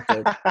really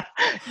wanted.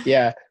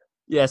 Yeah.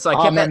 Yeah. So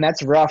I kept that.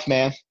 That's rough,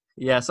 man.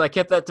 Yeah. So I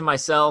kept that to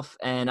myself.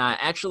 And I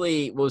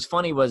actually, what was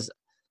funny was,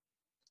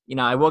 you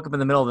know, I woke up in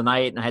the middle of the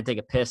night and I had to take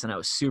a piss and I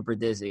was super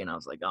dizzy and I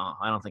was like, oh,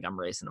 I don't think I'm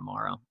racing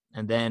tomorrow.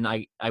 And then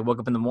I woke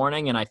up in the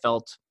morning and I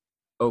felt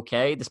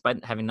okay,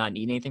 despite having not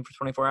eaten anything for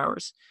 24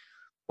 hours.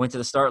 Went to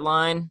the start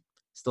line,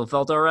 still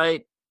felt all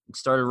right.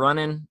 Started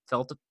running,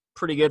 felt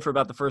pretty good for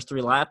about the first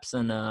 3 laps.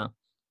 And and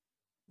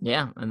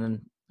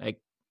then I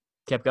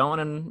kept going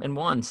and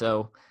won.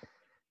 So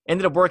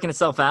ended up working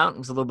itself out. It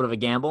was a little bit of a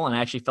gamble, and I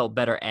actually felt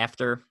better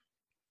after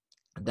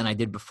than I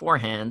did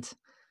beforehand.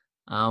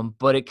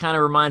 But it kind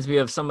of reminds me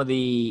of some of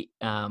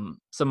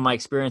my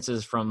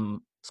experiences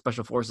from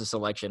Special Forces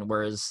selection,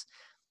 whereas,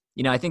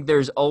 you know, I think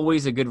there's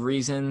always a good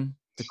reason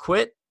to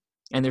quit,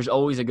 and there's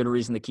always a good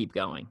reason to keep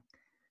going.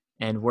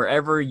 And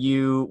whatever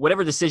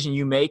decision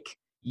you make,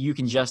 you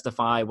can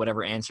justify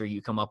whatever answer you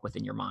come up with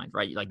in your mind,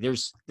 right? Like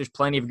there's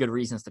plenty of good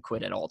reasons to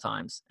quit at all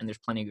times, and there's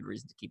plenty of good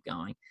reasons to keep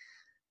going.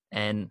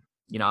 And,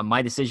 you know,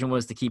 my decision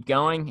was to keep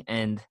going,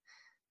 and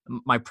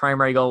my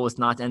primary goal was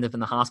not to end up in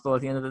the hospital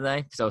at the end of the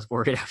day because I was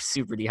worried I was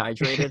super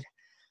dehydrated.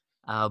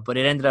 But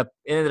it ended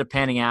up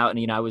panning out, and,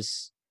 you know, I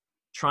was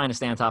trying to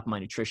stay on top of my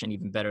nutrition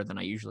even better than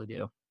I usually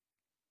do.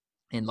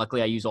 And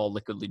luckily I use all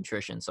liquid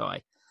nutrition, so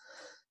I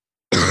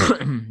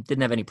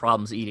didn't have any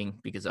problems eating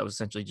because I was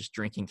essentially just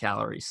drinking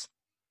calories.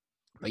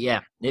 But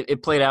yeah,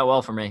 it played out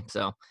well for me.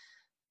 So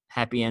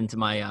happy end to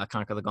my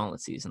Conquer the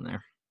Gauntlet season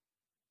there.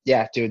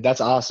 Yeah, dude,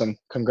 that's awesome.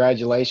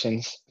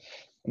 Congratulations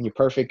on your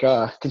perfect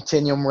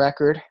continuum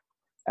record.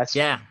 That's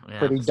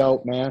pretty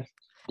dope, man.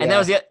 And that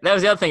was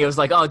the other thing. It was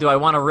like, oh, do I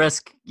want to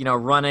risk, you know,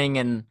 running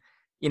and,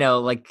 you know,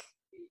 like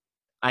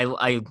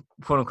I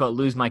quote unquote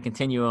lose my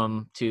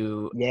continuum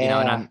to, you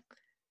know,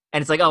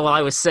 and it's like, oh, well,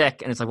 I was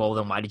sick. And it's like, well,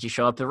 then why did you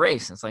show up to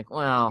race? And it's like,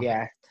 well,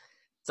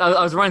 So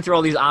I was running through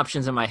all these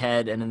options in my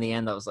head, and in the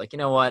end, I was like, you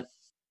know what?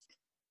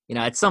 You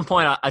know, at some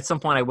point,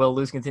 I will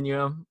lose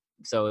continuum.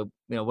 So,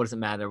 you know, what does it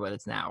matter whether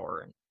it's now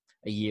or in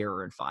a year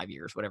or in 5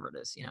 years, whatever it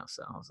is, you know?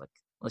 So I was like,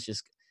 let's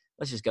just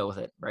go with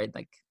it, right?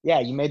 Like, yeah,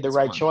 you made the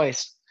right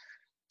choice.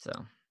 So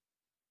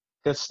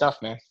Good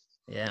stuff, man.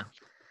 yeah.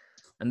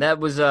 And that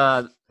was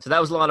so that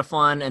was a lot of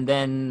fun. And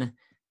then,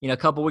 a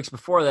couple weeks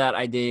before that,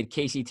 I did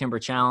KC Timber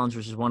Challenge,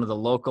 which is one of the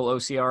local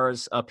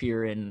OCRs up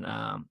here in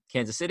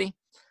Kansas City,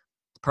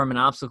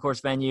 permanent obstacle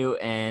course venue.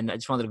 And I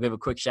just wanted to give a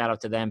quick shout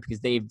out to them because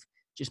they've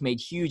just made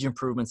huge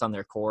improvements on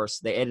their course.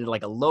 They added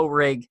like a low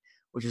rig,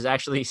 which was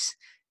actually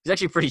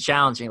pretty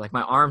challenging. Like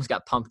my arms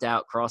got pumped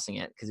out crossing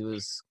it because it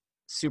was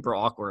super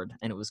awkward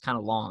and it was kind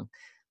of long.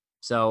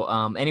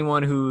 So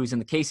anyone who's in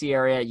the KC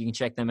area, you can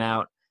check them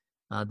out.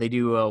 They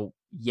do a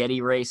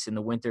Yeti race in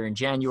the winter in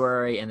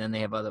January, and then they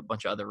have a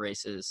bunch of other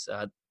races.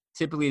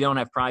 Typically don't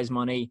have prize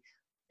money,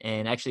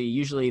 and actually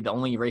usually the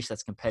only race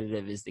that's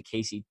competitive is the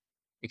KC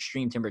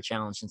Extreme Timber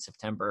Challenge in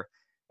September.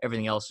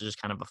 Everything else is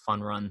just kind of a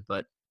fun run,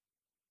 but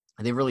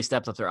they've really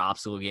stepped up their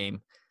obstacle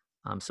game.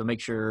 So make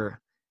sure,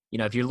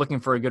 if you're looking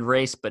for a good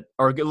race,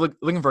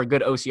 looking for a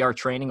good OCR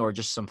training or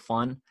just some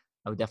fun,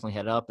 I would definitely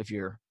head up. If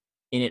you're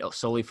in it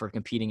solely for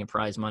competing in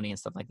prize money and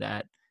stuff like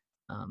that,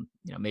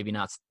 maybe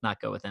not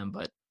go with them,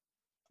 but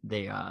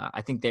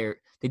I think they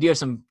do have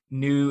some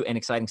new and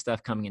exciting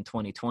stuff coming in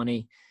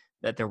 2020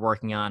 that they're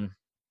working on.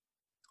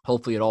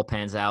 Hopefully it all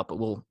pans out, but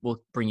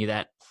we'll bring you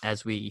that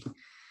as we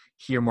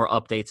hear more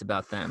updates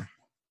about them.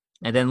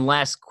 And then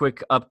last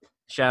quick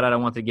shout out I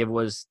want to give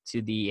was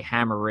to the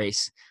Hammer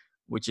Race,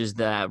 which is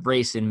the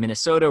race in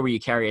Minnesota where you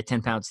carry a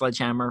 10-pound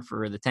sledgehammer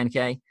for the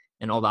 10K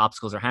and all the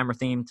obstacles are hammer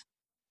themed.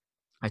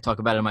 I talk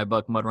about it in my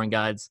book, Mud Run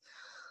Guides,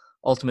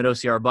 Ultimate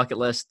OCR Bucket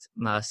List.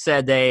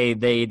 Sad day,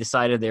 they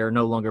decided they are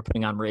no longer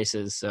putting on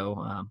races.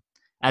 So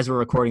as we're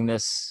recording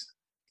this,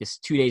 I guess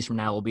 2 days from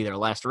now will be their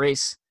last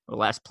race, or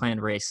last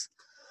planned race,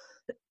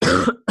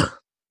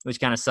 which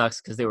kind of sucks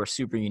because they were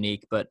super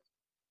unique, but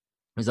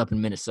it was up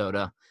in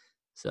Minnesota.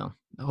 So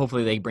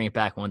hopefully they bring it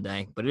back one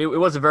day. But it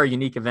was a very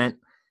unique event,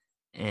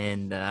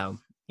 and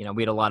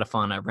we had a lot of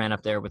fun. I ran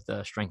up there with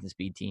the strength and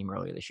speed team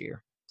earlier this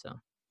year. So,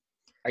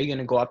 are you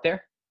gonna go up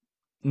there?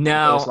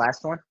 No, this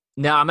last one.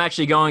 No, I'm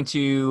actually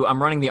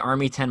I'm running the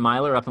Army 10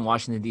 miler up in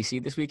Washington, D.C.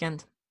 this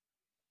weekend.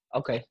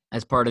 Okay.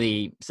 As part of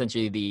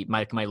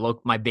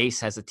my base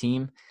has a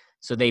team.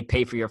 So they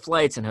pay for your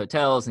flights and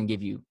hotels and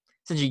give you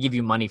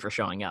money for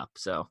showing up.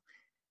 So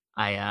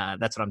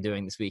that's what I'm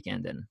doing this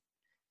weekend. And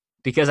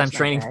because I'm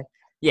training,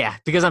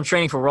 because I'm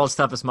training for World's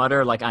Toughest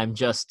Mudder, like I'm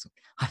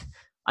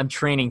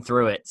training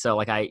through it. So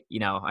like I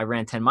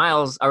ran 10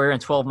 miles. I ran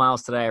 12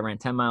 miles today. I ran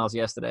 10 miles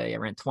yesterday. I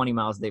ran 20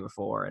 miles the day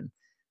before. And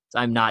so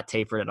I'm not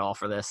tapered at all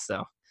for this.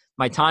 So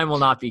my time will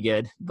not be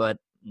good, but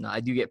I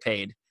do get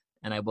paid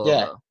and I will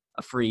have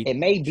a free It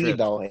may be trip.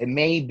 though. It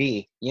may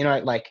be.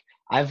 Like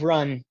I've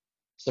run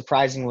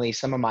surprisingly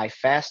some of my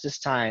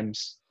fastest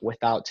times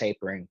without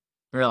tapering.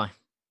 Really?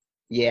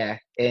 Yeah.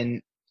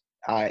 And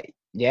like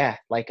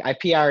I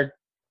PR'd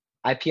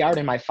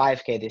in my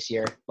 5K this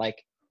year.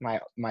 Like I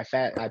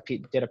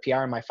did a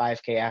PR in my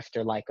 5K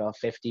after like a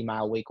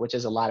 50-mile week, which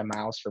is a lot of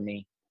miles for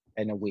me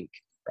in a week,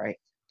 right?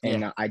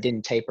 And I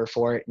didn't taper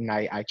for it, and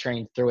I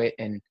trained through it,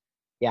 and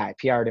I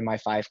PR'd in my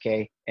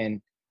 5K,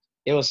 and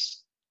it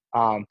was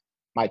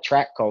my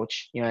track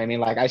coach. You know what I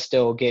mean? Like I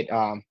still get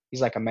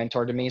he's like a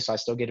mentor to me, so I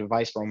still get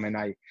advice from him.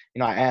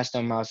 And I asked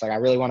him, I was like, I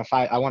really want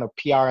to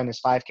PR in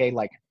this 5K.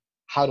 Like,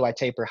 how do I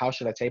taper? How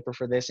should I taper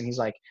for this? And he's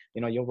like,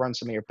 you'll run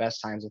some of your best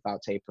times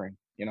without tapering.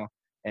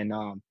 And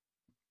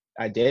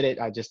I did it.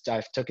 I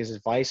took his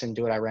advice and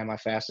I ran my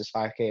fastest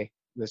 5K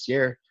this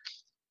year.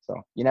 So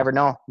you never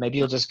know. Maybe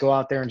you'll just go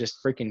out there and just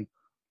freaking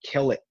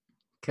kill it.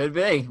 Could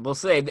be. We'll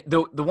see.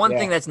 The one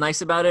thing that's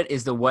nice about it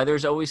is the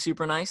weather's always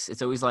super nice.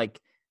 It's always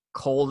like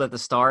cold at the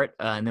start,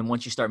 and then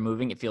once you start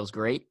moving, it feels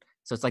great.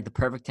 So it's like the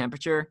perfect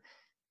temperature.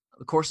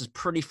 The course is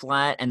pretty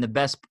flat, and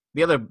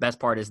the other best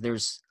part is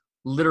there's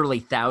literally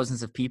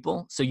thousands of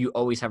people, so you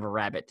always have a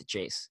rabbit to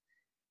chase.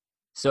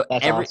 So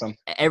that's awesome.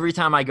 Every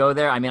time I go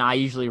there, I mean, I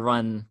usually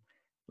run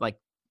like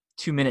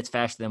 2 minutes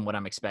faster than what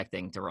I'm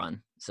expecting to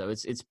run. So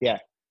it's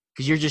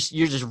because you're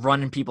just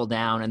running people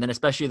down, and then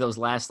especially those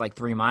last like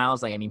 3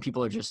 miles. Like I mean,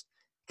 people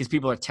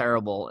are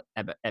terrible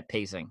at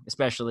pacing,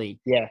 especially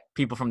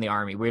people from the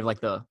Army. We have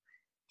like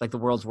the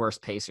world's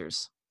worst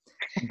pacers,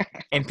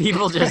 and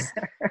people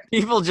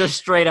just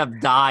straight up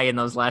die in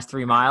those last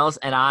 3 miles.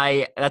 And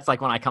that's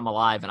like when I come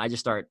alive and I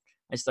start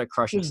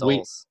crushing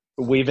souls.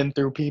 Weaving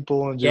through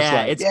people and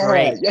it's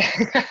great.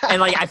 Yeah.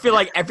 And like I feel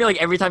like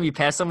every time you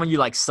pass someone, you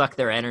like suck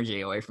their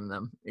energy away from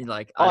them. You're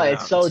like,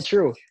 it's so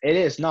true. It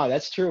is. No,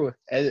 that's true.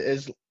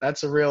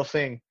 That's a real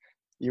thing.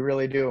 You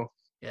really do.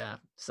 Yeah.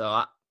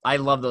 So I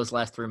love those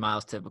last 3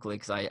 miles typically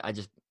because I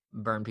just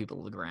burn people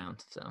to the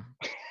ground. So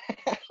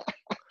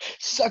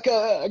sucker,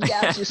 I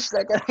got you,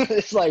 sucker.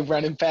 It's like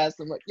running past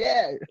them. Like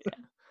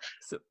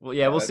So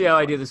we'll see how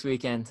I do this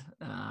weekend.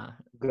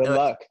 Good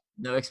luck.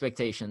 No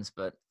expectations,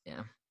 but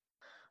yeah.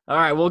 All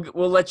right,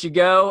 we'll let you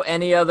go.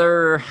 Any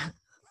other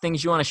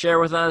things you want to share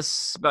with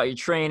us about your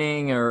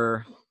training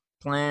or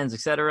plans,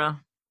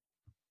 etc.?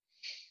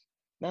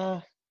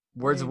 Nah.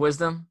 Words of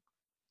wisdom?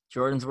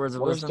 Jordan's words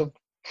of wisdom?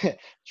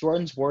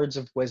 Jordan's words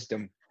of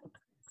wisdom.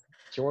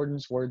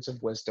 Jordan's words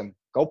of wisdom.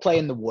 Go play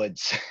in the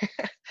woods.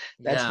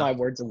 That's Yeah. my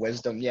words of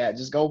wisdom. Yeah,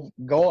 just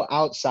go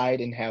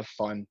outside and have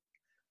fun.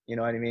 You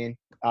know what I mean?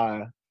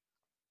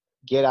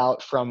 Get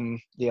out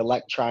from the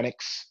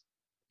electronics.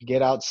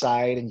 Get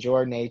outside,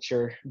 enjoy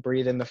nature,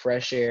 breathe in the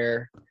fresh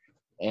air,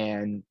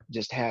 and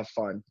just have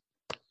fun.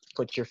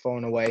 Put your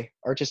phone away,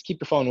 or just keep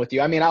your phone with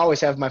you. I mean, I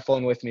always have my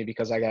phone with me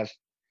because I got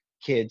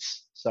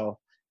kids. So,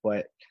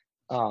 but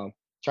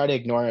try to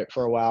ignore it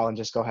for a while and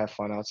just go have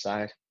fun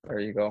outside. There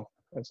you go.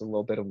 That's a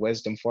little bit of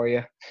wisdom for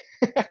you.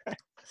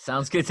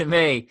 Sounds good to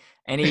me.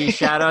 Any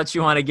shout outs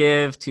you want to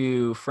give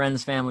to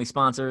friends, family,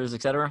 sponsors,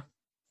 etc.?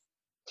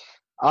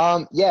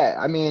 Yeah,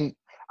 I mean,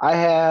 I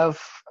have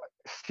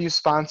a few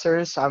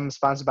sponsors. I'm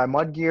sponsored by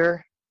Mud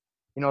Gear.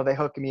 You know, they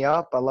hook me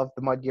up. I love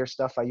the Mud Gear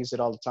stuff. I use it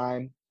all the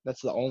time.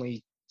 That's the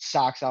only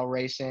socks I'll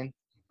race in.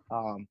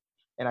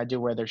 And I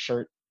do wear their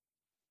shirt.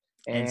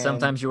 And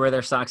sometimes you wear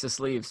their socks as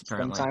sleeves,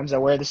 apparently. Sometimes I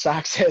wear the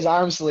socks as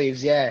arm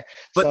sleeves, yeah.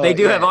 But so, they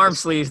do have yeah, arm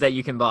sleeves that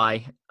you can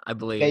buy, I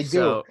believe. They do,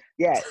 so,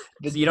 yeah. So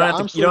you don't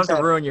have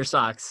to ruin your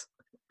socks.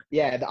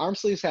 Yeah, the arm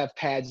sleeves have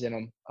pads in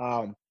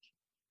them.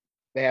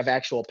 They have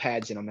actual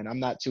pads in them, and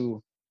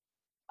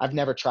I've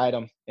never tried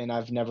them, and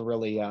I've never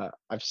really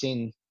I've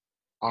seen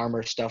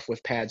armor stuff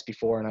with pads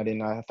before, and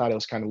I thought it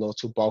was kind of a little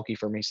too bulky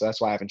for me, so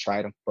that's why I haven't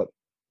tried them. But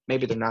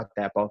maybe they're not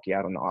that bulky.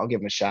 I don't know. I'll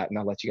give them a shot, and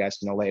I'll let you guys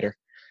know later.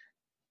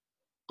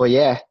 But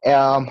yeah,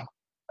 I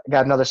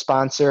got another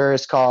sponsor.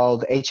 It's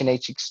called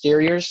H&H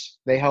Exteriors.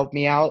 They helped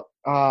me out.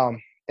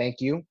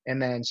 Thank you.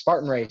 And then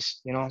Spartan Race,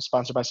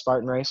 sponsored by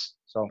Spartan Race.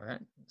 So all right.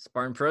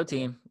 Spartan Pro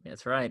Team.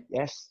 That's right.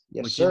 Yes,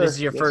 sir. This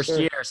is your first sir.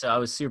 year, so I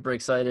was super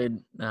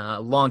excited. A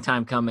long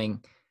time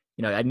coming.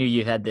 I knew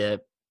you had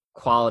the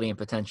quality and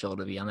potential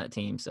to be on that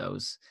team, so it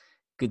was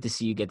good to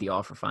see you get the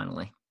offer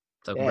finally.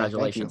 So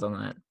congratulations on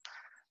that.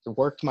 I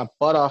worked my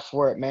butt off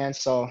for it, man.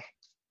 So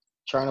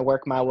trying to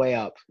work my way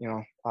up,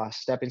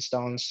 stepping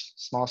stones,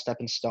 small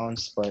stepping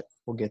stones, but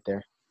we'll get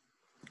there.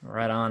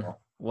 Right on.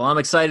 Well, I'm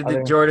excited,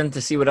 Jordon,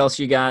 to see what else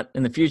you got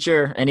in the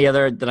future. Any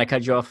other, did I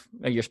cut you off,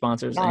 your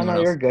sponsors?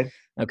 No, you're good.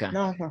 Okay.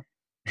 No.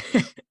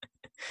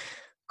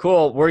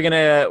 Cool. We're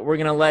gonna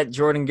let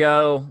Jordon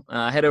go.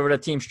 Head over to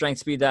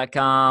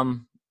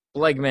teamstrengthspeed.com,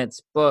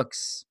 Blegmits,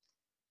 books.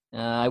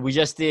 We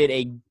just did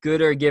a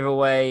Gooder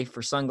giveaway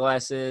for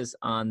sunglasses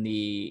on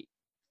the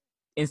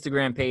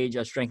Instagram page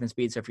of Strength and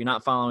Speed. So if you're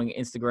not following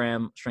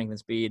Instagram Strength and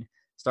Speed,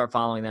 start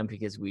following them,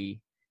 because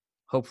we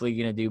hopefully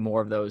going to do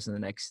more of those in the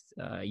next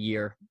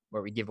year,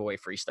 where we give away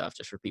free stuff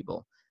just for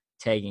people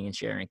tagging and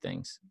sharing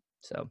things.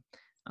 So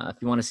if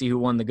you want to see who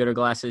won the Gooder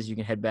glasses, you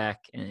can head back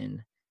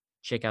and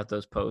check out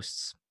those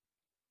posts.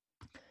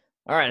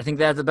 All right. I think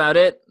that's about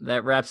it.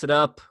 That wraps it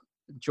up.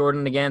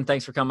 Jordon, again,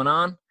 thanks for coming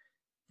on,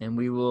 and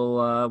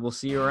we'll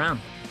see you around.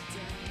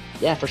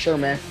 Yeah, for sure,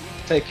 man.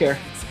 Take care.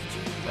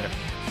 Later.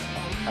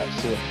 All right,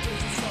 see you.